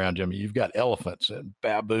animals around you? I mean, you've got elephants and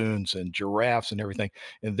baboons and giraffes and everything,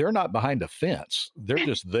 and they're not behind a fence; they're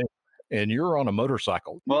just there. And you're on a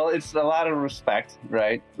motorcycle. Well, it's a lot of respect,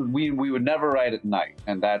 right? We would never ride at night,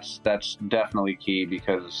 and that's definitely key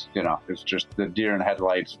because it's just the deer in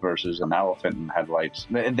headlights versus an elephant in headlights.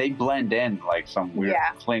 They blend in like some weird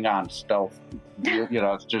Klingon stealth.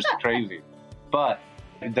 It's just crazy. But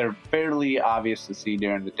they're fairly obvious to see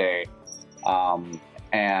during the day,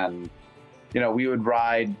 and we would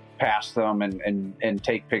ride past them and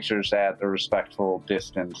take pictures at a respectful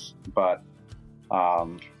distance, but.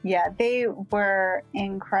 They were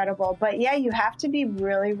incredible. But you have to be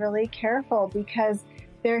really, really careful because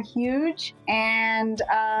they're huge. And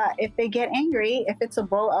if they get angry, if it's a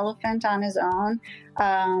bull elephant on his own,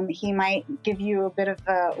 he might give you a bit of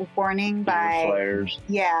a warning by flares.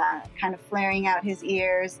 Kind of flaring out his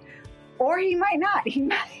ears. Or he might not. He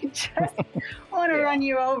might just want to run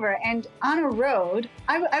you over. And on a road,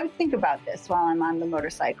 I would think about this while I'm on the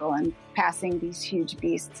motorcycle and passing these huge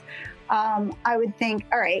beasts. I would think,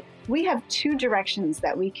 all right, we have two directions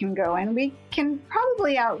that we can go in. We can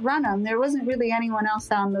probably outrun them. There wasn't really anyone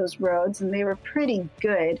else on those roads, and they were pretty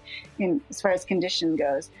good as far as condition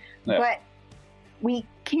goes. Yeah. But we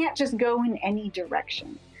can't just go in any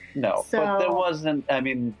direction. No, but there wasn't,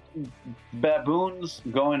 baboons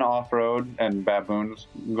going off-road and baboons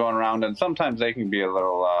going around, and sometimes they can be a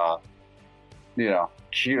little,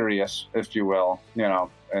 curious, if you will,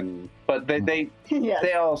 but they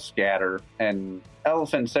all scatter, and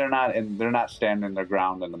elephants, they're not standing their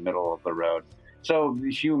ground in the middle of the road. So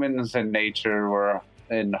humans and nature were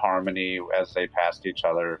in harmony as they passed each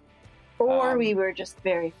other. Or we were just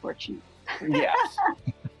very fortunate. Yes.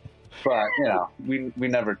 But, we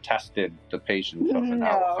never tested the patience of an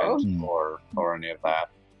elephant or any of that.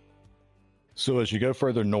 So as you go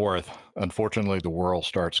further north, unfortunately, the world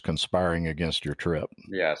starts conspiring against your trip.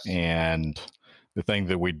 Yes. And the thing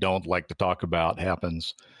that we don't like to talk about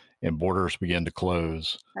happens, and borders begin to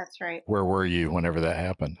close. That's right. Where were you whenever that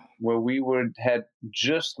happened? Well, we had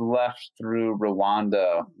just left through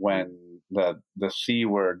Rwanda when the C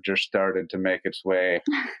word just started to make its way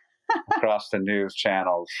across the news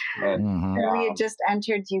channels. And we had just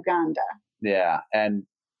entered Uganda. Yeah. And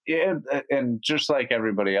just like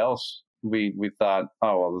everybody else, we thought,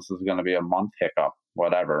 oh, well, this is going to be a month hiccup,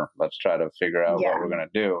 whatever. Let's try to figure out what we're going to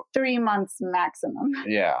do. 3 months maximum.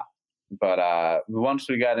 Yeah. But once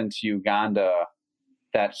we got into Uganda,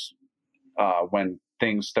 that's when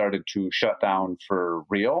things started to shut down for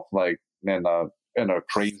real, like in a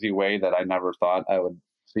crazy way that I never thought I would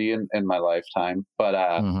see in my lifetime. But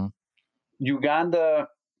Uganda,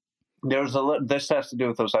 this has to do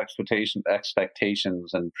with those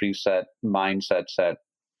expectations and preset mindsets that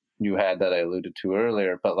you had that I alluded to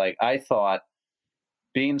earlier. But I thought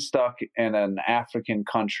being stuck in an African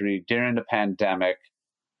country during the pandemic,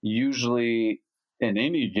 usually in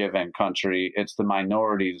any given country, it's the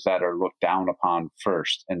minorities that are looked down upon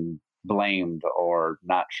first and blamed or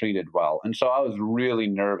not treated well. And so I was really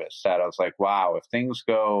nervous that I was like, wow, if things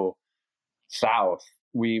go south,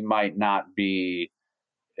 we might not be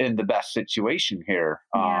in the best situation here.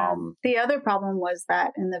 Yeah. The other problem was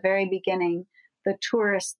that in the very beginning, the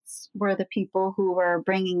tourists were the people who were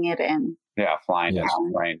bringing it in. Yeah, flying in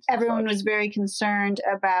planes. Everyone was very concerned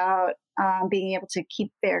about being able to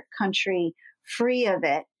keep their country free of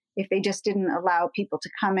it if they just didn't allow people to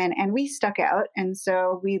come in. And we stuck out. And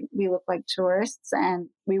so we looked like tourists, and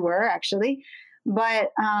we were actually. But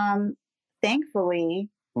thankfully,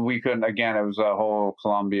 we couldn't. Again, it was a whole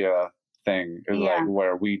Colombia thing. It was like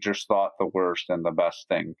where we just thought the worst and the best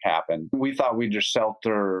thing happened. We thought we'd just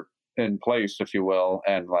shelter in place, if you will,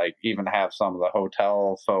 and like even have some of the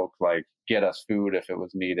hotel folk like get us food if it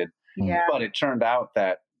was needed. Yeah. But it turned out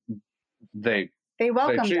that they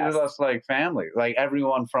treated us like family, like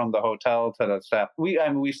everyone from the hotel to the staff.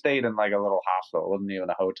 We stayed in like a little hostel. It wasn't even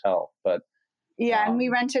a hotel, but and we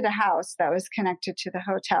rented a house that was connected to the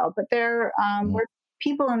hotel. But there were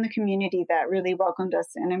people in the community that really welcomed us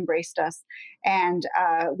and embraced us, and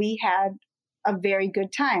we had a very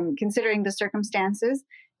good time considering the circumstances.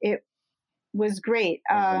 It was great.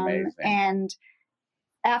 And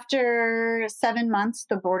after 7 months,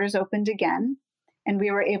 the borders opened again and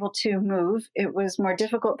we were able to move. It was more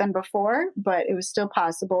difficult than before, but it was still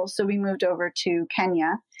possible. So we moved over to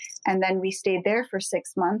Kenya, and then we stayed there for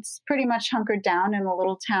 6 months, pretty much hunkered down in a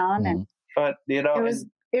little town. And but you know,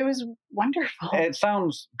 it was wonderful. It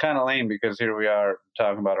sounds kind of lame because here we are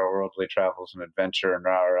talking about our worldly travels and adventure and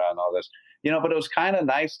and all this, you know, but it was kind of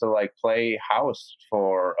nice to like play house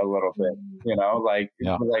for a little bit, you know, like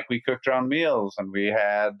we cooked our own meals and we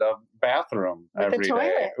had a bathroom every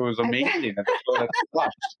day. It was amazing. And the toilet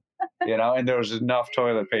flushed, you know, and there was enough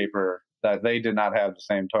toilet paper that they did not have the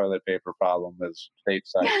same toilet paper problem as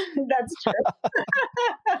stateside. That's true.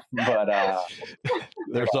 But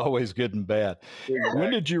there's always good and bad. Exactly.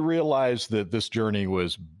 When did you realize that this journey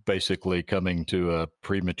was basically coming to a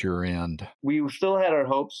premature end? We still had our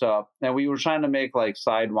hopes up, and we were trying to make like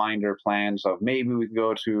sidewinder plans of maybe we'd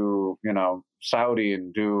go to, you know, Saudi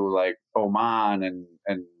and do like Oman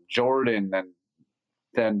and Jordan, and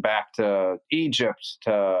then back to Egypt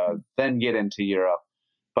to then get into Europe.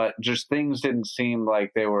 But just things didn't seem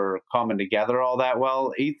like they were coming together all that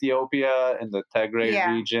well. Ethiopia in the Tigray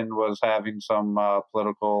region was having some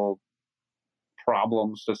political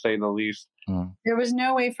problems, to say the least. There was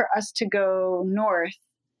no way for us to go north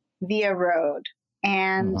via road.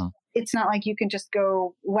 And it's not like you can just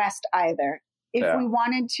go west either. If we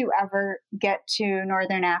wanted to ever get to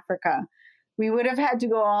Northern Africa, we would have had to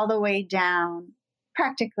go all the way down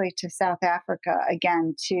practically to South Africa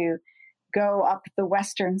again to go up the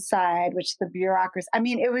western side, which the bureaucracy, I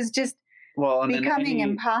mean, it was just becoming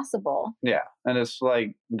impossible. Yeah. And it's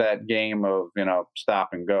like that game of, you know,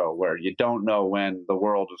 stop and go, where you don't know when the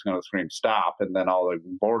world is going to scream stop, and then all the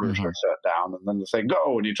borders are shut down, and then they say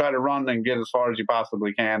go, and you try to run and get as far as you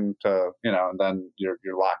possibly can to, you know, and then you're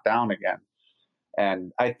locked down again.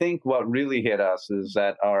 And I think what really hit us is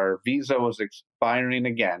that our visa was expiring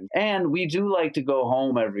again. And we do like to go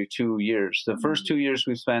home every 2 years. The first 2 years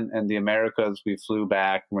we spent in the Americas, we flew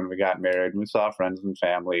back when we got married. We saw friends and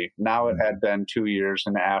family. Now it had been 2 years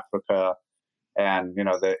in Africa. And, you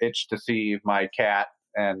know, the itch to see my cat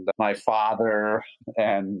and my father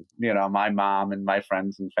and, you know, my mom and my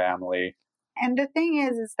friends and family. And the thing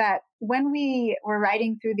is that when we were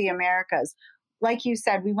riding through the Americas, like you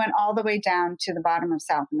said, we went all the way down to the bottom of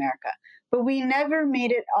South America, but we never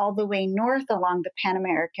made it all the way north along the Pan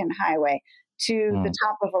American Highway to the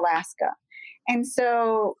top of Alaska. And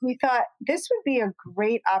so we thought this would be a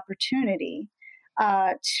great opportunity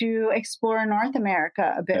to explore North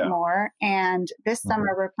America a bit more. And this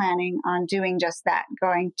summer we're planning on doing just that,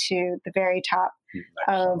 going to the very top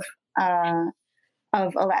of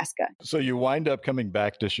Alaska. So you wind up coming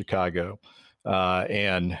back to Chicago,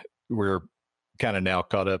 and we're kind of now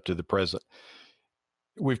caught up to the present.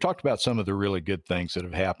 We've talked about some of the really good things that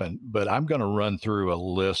have happened, but I'm going to run through a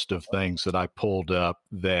list of things that I pulled up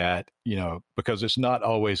that, you know, because it's not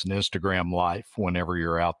always an Instagram life whenever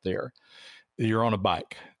you're out there. You're on a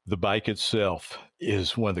bike. The bike itself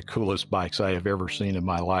is one of the coolest bikes I have ever seen in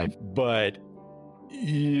my life, but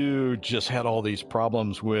you just had all these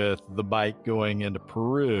problems with the bike going into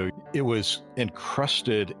Peru. It was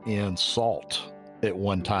encrusted in salt at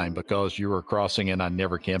one time because you were crossing, and I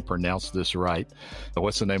never can pronounce this right.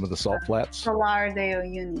 What's the name of the salt flats? Salar de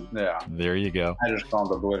Uyuni. Yeah. There you go. I just call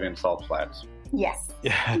them the Bolivian salt flats. Yes.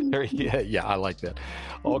 Yeah, I like that.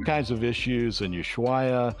 All kinds of issues in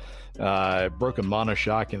Ushuaia, broken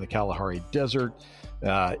monoshock in the Kalahari Desert.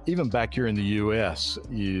 Even back here in the U.S.,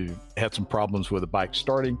 you had some problems with a bike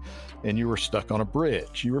starting, and you were stuck on a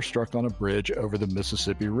bridge. You were stuck on a bridge over the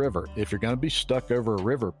Mississippi River. If you're going to be stuck over a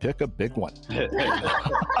river, pick a big one.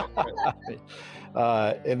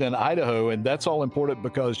 And then Idaho, and that's all important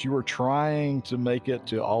because you were trying to make it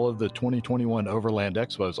to all of the 2021 Overland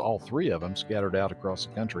Expos, all three of them scattered out across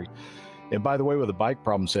the country. And by the way, with the bike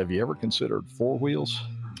problems, have you ever considered four wheels?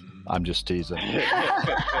 I'm just teasing.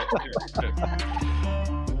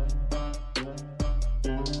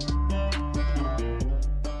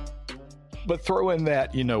 But throw in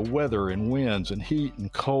that, weather and winds and heat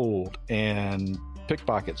and cold and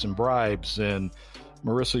pickpockets and bribes. And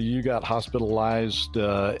Marissa, you got hospitalized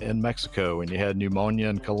in Mexico, and you had pneumonia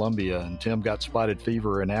in Colombia, and Tim got spotted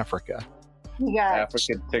fever in Africa.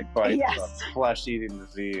 African tick bite, yes. Flesh-eating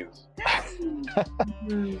disease.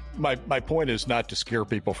 My point is not to scare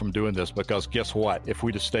people from doing this, because guess what? If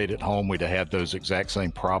we'd have stayed at home, we'd have had those exact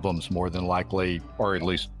same problems more than likely, or at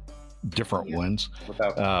least different ones,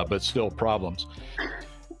 but still problems.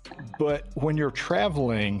 But when you're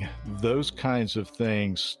traveling, those kinds of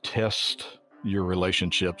things test your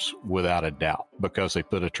relationships without a doubt, because they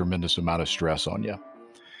put a tremendous amount of stress on you.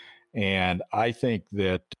 And I think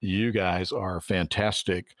that you guys are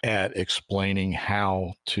fantastic at explaining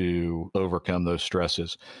how to overcome those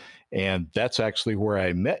stresses. And that's actually where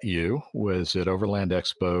I met you, was at Overland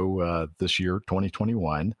Expo this year,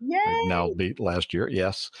 2021. Yay! Now beat last year.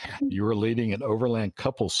 Yes. You were leading an Overland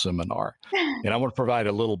couples seminar. And I want to provide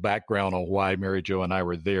a little background on why Mary Jo and I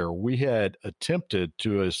were there. We had attempted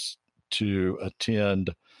to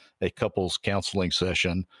attend a couples counseling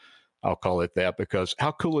session. I'll call it that, because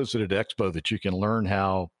how cool is it at Expo that you can learn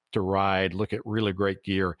how to ride, look at really great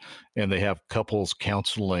gear, and they have couples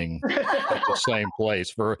counseling at the same place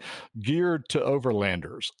for geared to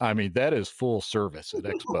overlanders. I mean, that is full service at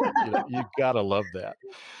Expo. You got to love that.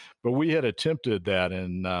 But we had attempted that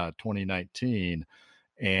in 2019,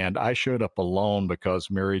 and I showed up alone because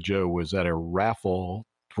Mary Jo was at a raffle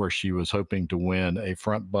where she was hoping to win a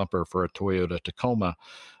front bumper for a Toyota Tacoma.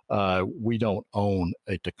 We don't own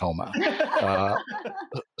a Tacoma.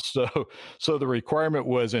 So the requirement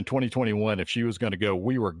was in 2021, if she was going to go,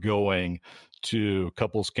 we were going to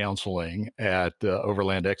couples counseling at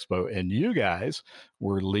Overland Expo. And you guys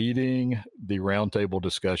were leading the roundtable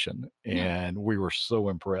discussion, and we were so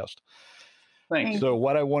impressed. Thanks. So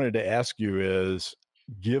what I wanted to ask you is,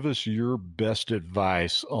 give us your best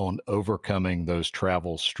advice on overcoming those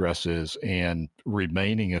travel stresses and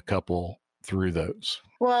remaining a couple through those.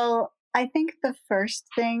 Well, I think the first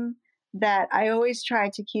thing that I always try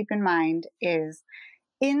to keep in mind is,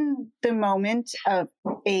 in the moment of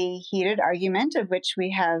a heated argument, of which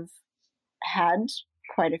we have had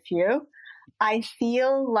quite a few, I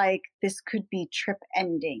feel like this could be trip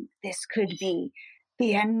ending. This could be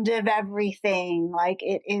the end of everything. Like,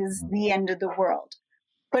 it is the end of the world.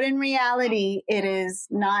 But in reality, it is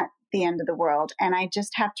not the end of the world. And I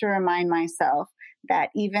just have to remind myself that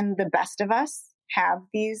even the best of us have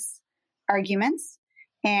these arguments,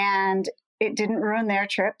 and it didn't ruin their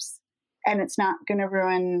trips, and it's not going to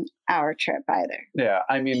ruin our trip either. Yeah,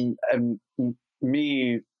 I mean,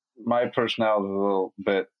 my personality is a little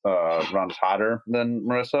bit runs hotter than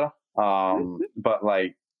Marissa, but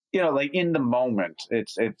like in the moment,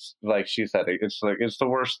 it's like she said, it's the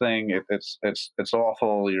worst thing. It's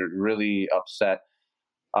awful. You're really upset.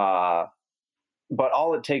 But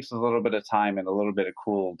all it takes is a little bit of time and a little bit of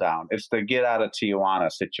cool down. It's the get out of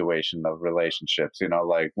Tijuana situation of relationships.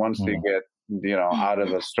 Like once you get, out of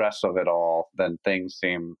the stress of it all, then things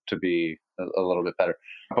seem to be a little bit better.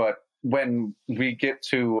 But when we get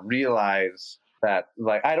to realize that,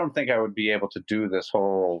 like, I don't think I would be able to do this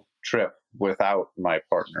whole trip without my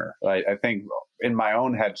partner. I think in my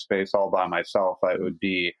own headspace, all by myself, it would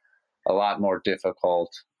be a lot more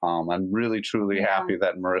difficult. I'm really, truly happy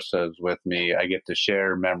that Marissa is with me. I get to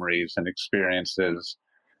share memories and experiences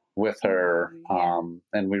with her,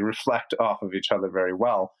 and we reflect off of each other very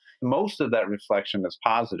well. Most of that reflection is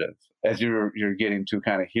positive. As you're getting to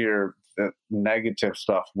kind of hear, the negative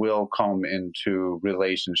stuff will come into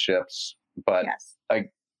relationships, but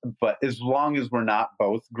but as long as we're not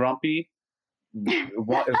both grumpy, as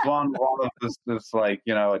long as one of us is like,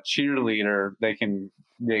 a cheerleader, they can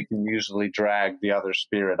usually drag the other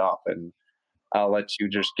spirit up, and I'll let you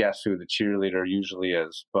just guess who the cheerleader usually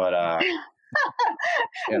is. But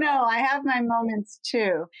no, I have my moments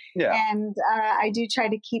too. Yeah. And I do try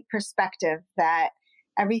to keep perspective that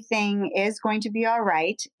everything is going to be all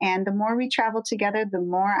right. And the more we travel together, the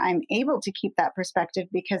more I'm able to keep that perspective,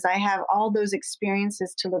 because I have all those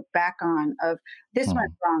experiences to look back on of this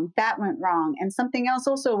went wrong, that went wrong, and something else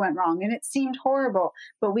also went wrong. And it seemed horrible,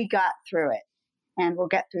 but we got through it. And we'll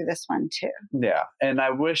get through this one too. Yeah. And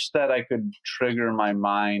I wish that I could trigger my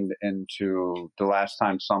mind into the last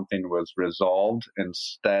time something was resolved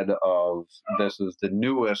instead of this is the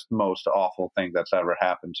newest, most awful thing that's ever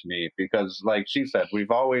happened to me. Because like she said,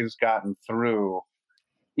 we've always gotten through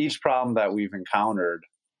each problem that we've encountered.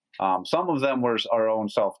 Some of them were our own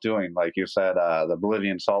self-doing. Like you said, the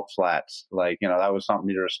Bolivian salt flats, like, that was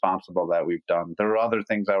something irresponsible that we've done. There were other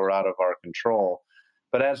things that were out of our control.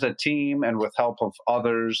 But as a team and with help of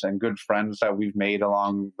others and good friends that we've made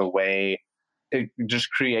along the way, it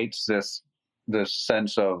just creates this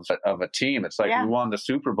sense of a team. It's like we won the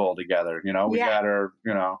Super Bowl together. We got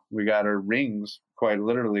our rings, quite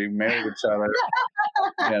literally married each other.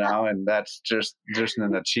 And that's just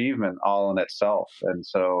an achievement all in itself. And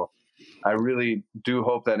so I really do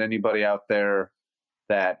hope that anybody out there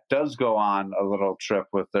that does go on a little trip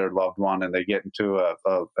with their loved one and they get into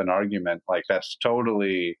an argument, like, that's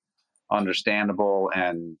totally understandable,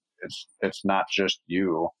 and it's not just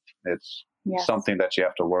you. It's something that you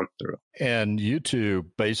have to work through. And you two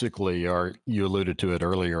basically you alluded to it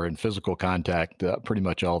earlier, in physical contact pretty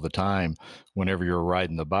much all the time whenever you're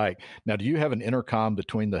riding the bike. Now, do you have an intercom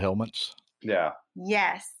between the helmets? Yeah.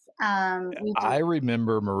 Yes. I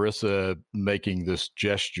remember Marissa making this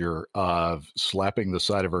gesture of slapping the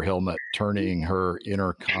side of her helmet, turning her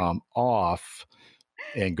intercom off,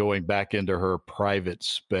 and going back into her private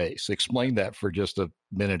space. Explain that for just a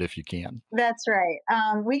minute if you can. That's right.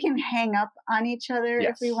 We can hang up on each other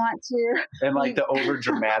if we want to. And like the over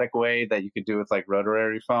dramatic way that you could do with like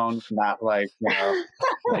rotary phones, not like,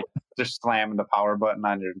 like just slamming the power button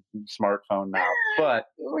on your smartphone now. But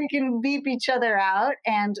we can beep each other out.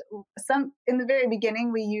 And in the very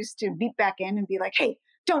beginning, we used to beep back in and be like, hey,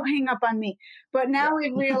 don't hang up on me. But now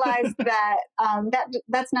we've realized that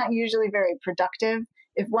that's not usually very productive.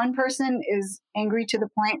 If one person is angry to the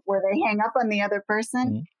point where they hang up on the other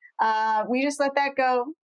person, we just let that go,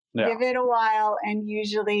 give it a while, and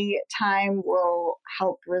usually time will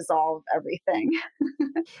help resolve everything.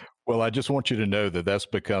 Well, I just want you to know that that's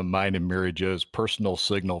become mine and Mary Jo's personal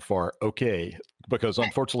signal for okay, because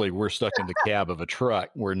unfortunately we're stuck in the cab of a truck.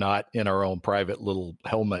 We're not in our own private little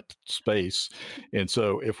helmet space. And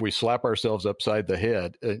so if we slap ourselves upside the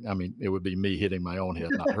head, I mean, it would be me hitting my own head,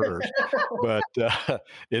 not hers. But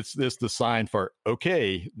it's the sign for,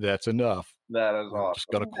 okay, that's enough. That is awesome. Just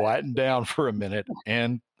going to quieten down for a minute.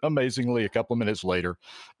 And amazingly, a couple of minutes later,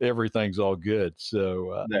 everything's all good.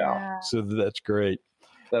 So, so that's great.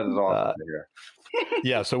 That is awesome to hear.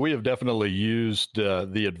 Yeah, so we have definitely used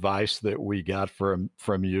the advice that we got from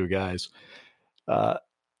you guys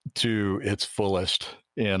to its fullest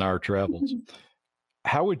in our travels.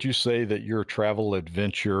 How would you say that your travel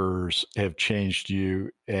adventures have changed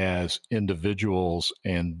you as individuals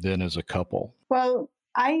and then as a couple? Well,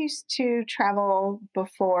 I used to travel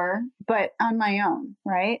before, but on my own,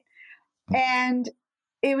 right? And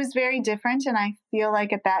it was very different. And I feel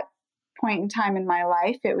like at that point in time in my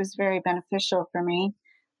life, it was very beneficial for me.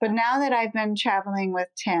 But now that I've been traveling with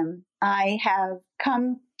Tim, I have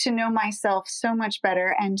come to know myself so much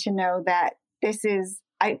better, and to know that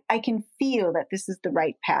I can feel that this is the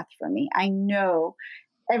right path for me. I know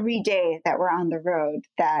every day that we're on the road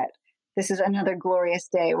that this is another glorious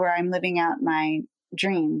day where I'm living out my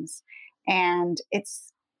dreams. And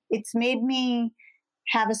it's made me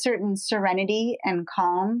have a certain serenity and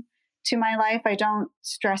calm to my life. I don't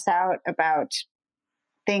stress out about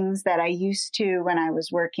things that I used to when I was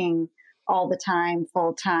working all the time,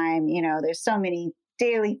 full time. There's so many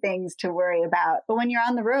daily things to worry about. But when you're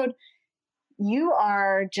on the road, you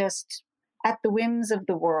are just at the whims of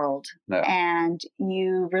the world, and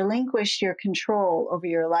you relinquish your control over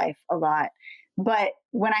your life a lot. But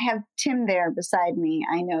when I have Tim there beside me,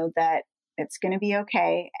 I know that it's going to be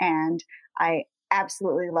okay. And I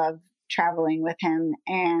absolutely love traveling with him,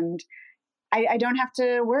 and I don't have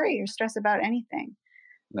to worry or stress about anything.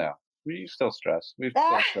 No, we still stress. We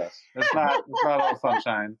still stress. It's not all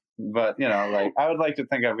sunshine, but like, I would like to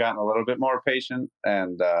think I've gotten a little bit more patient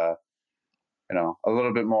and a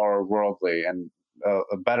little bit more worldly, and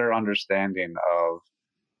a better understanding of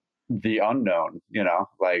the unknown.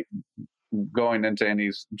 Like, going into any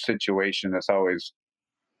situation, it's always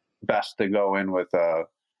best to go in with a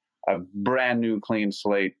brand new clean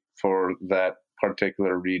slate for that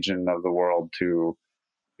particular region of the world to,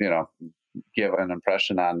 give an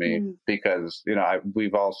impression on me, because,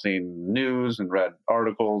 we've all seen news and read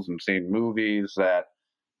articles and seen movies that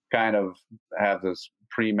kind of have this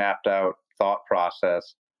pre-mapped out thought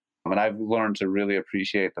process. And I've learned to really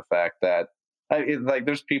appreciate the fact that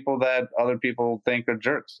there's people that other people think are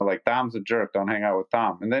jerks. So like, Tom's a jerk, don't hang out with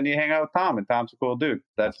Tom. And then you hang out with Tom, and Tom's a cool dude.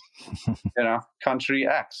 That's, country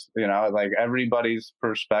X, like everybody's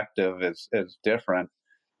perspective is different.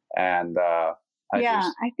 And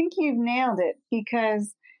I think you've nailed it,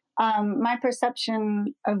 because my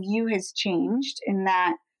perception of you has changed in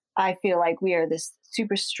that I feel like we are this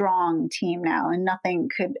super strong team now, and nothing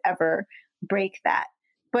could ever break that.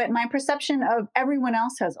 But my perception of everyone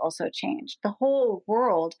else has also changed. The whole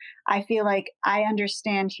world, I feel like I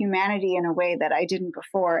understand humanity in a way that I didn't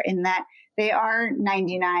before, in that they are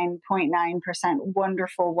 99.9%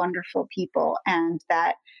 wonderful, wonderful people, and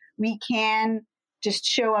that we can just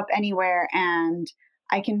show up anywhere, and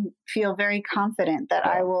I can feel very confident that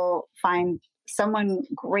I will find someone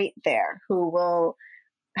great there who will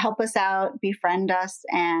help us out, befriend us,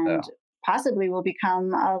 and possibly will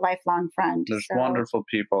become a lifelong friend. There's wonderful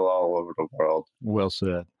people all over the world. Well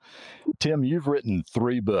said. Tim, you've written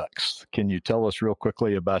 3 books. Can you tell us real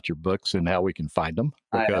quickly about your books and how we can find them?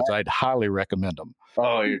 Because I'd highly recommend them.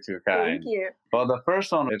 Oh, you're too kind. Thank you. Well, the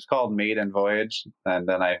first one is called Maiden Voyage. And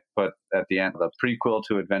then I put at the end the prequel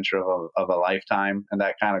to Adventure of a Lifetime. And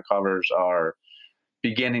that kind of covers our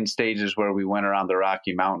beginning stages where we went around the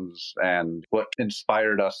Rocky Mountains and what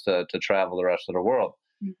inspired us to travel the rest of the world.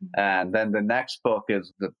 Mm-hmm. And then the next book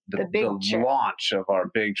is the launch of our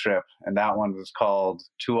big trip. And that one was called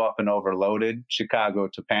Two Up and Overloaded, Chicago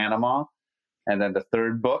to Panama. And then the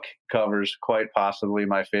third book covers quite possibly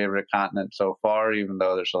my favorite continent so far, even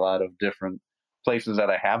though there's a lot of different places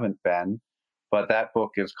that I haven't been. But that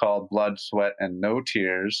book is called Blood, Sweat, and No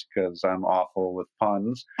Tears, because I'm awful with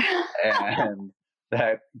puns. And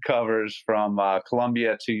that covers from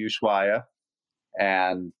Colombia to Ushuaia.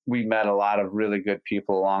 And we met a lot of really good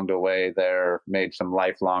people along the way there, made some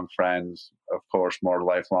lifelong friends, of course, more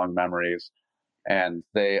lifelong memories. And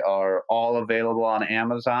they are all available on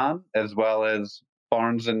Amazon, as well as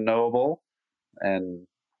Barnes & Noble and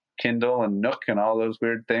Kindle and Nook and all those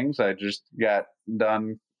weird things. I just got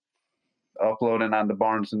done uploading onto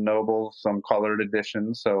Barnes & Noble some colored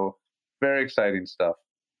editions. So very exciting stuff.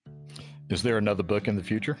 Is there another book in the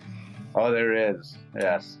future? Oh, there is.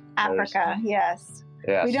 Yes. Africa. Yes.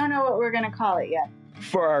 We don't know what we're going to call it yet.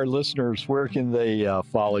 For our listeners, where can they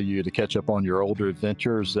follow you to catch up on your older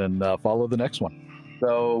adventures and follow the next one?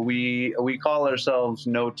 So we call ourselves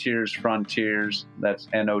No Tears Frontiers. That's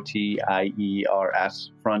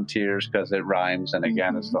NOTIERS Frontiers, because it rhymes. And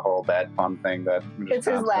again, it's the whole bad pun thing that it's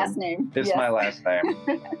his last name. It's my last name.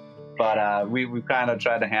 But we've kind of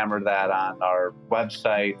tried to hammer that on our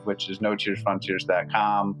website, which is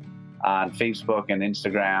notearsfrontiers.com. On Facebook and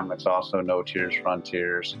Instagram, it's also No Tears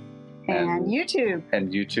Frontiers. And YouTube.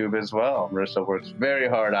 And YouTube as well. Marissa works very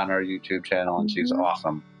hard on our YouTube channel, and she's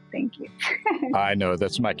awesome. Thank you. I know.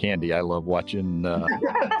 That's my candy. I love watching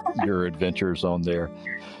your adventures on there.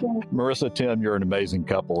 Marissa, Tim, you're an amazing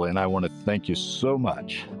couple, and I want to thank you so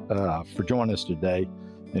much for joining us today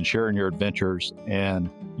and sharing your adventures and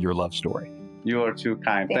your love story. You are too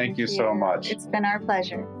kind. Thank you so much. It's been our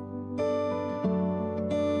pleasure.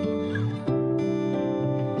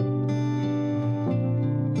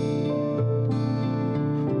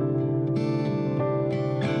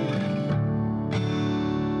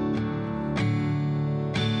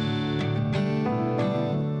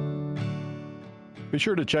 Be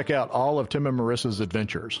sure to check out all of Tim and Marissa's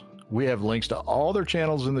adventures. We have links to all their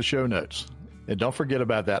channels in the show notes. And don't forget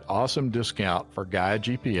about that awesome discount for Gaia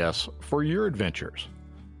GPS for your adventures.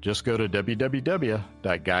 Just go to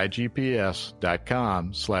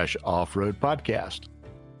www.gaiagps.com/offroadpodcast.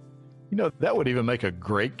 That would even make a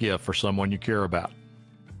great gift for someone you care about.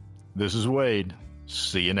 This is Wade.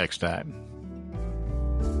 See you next time.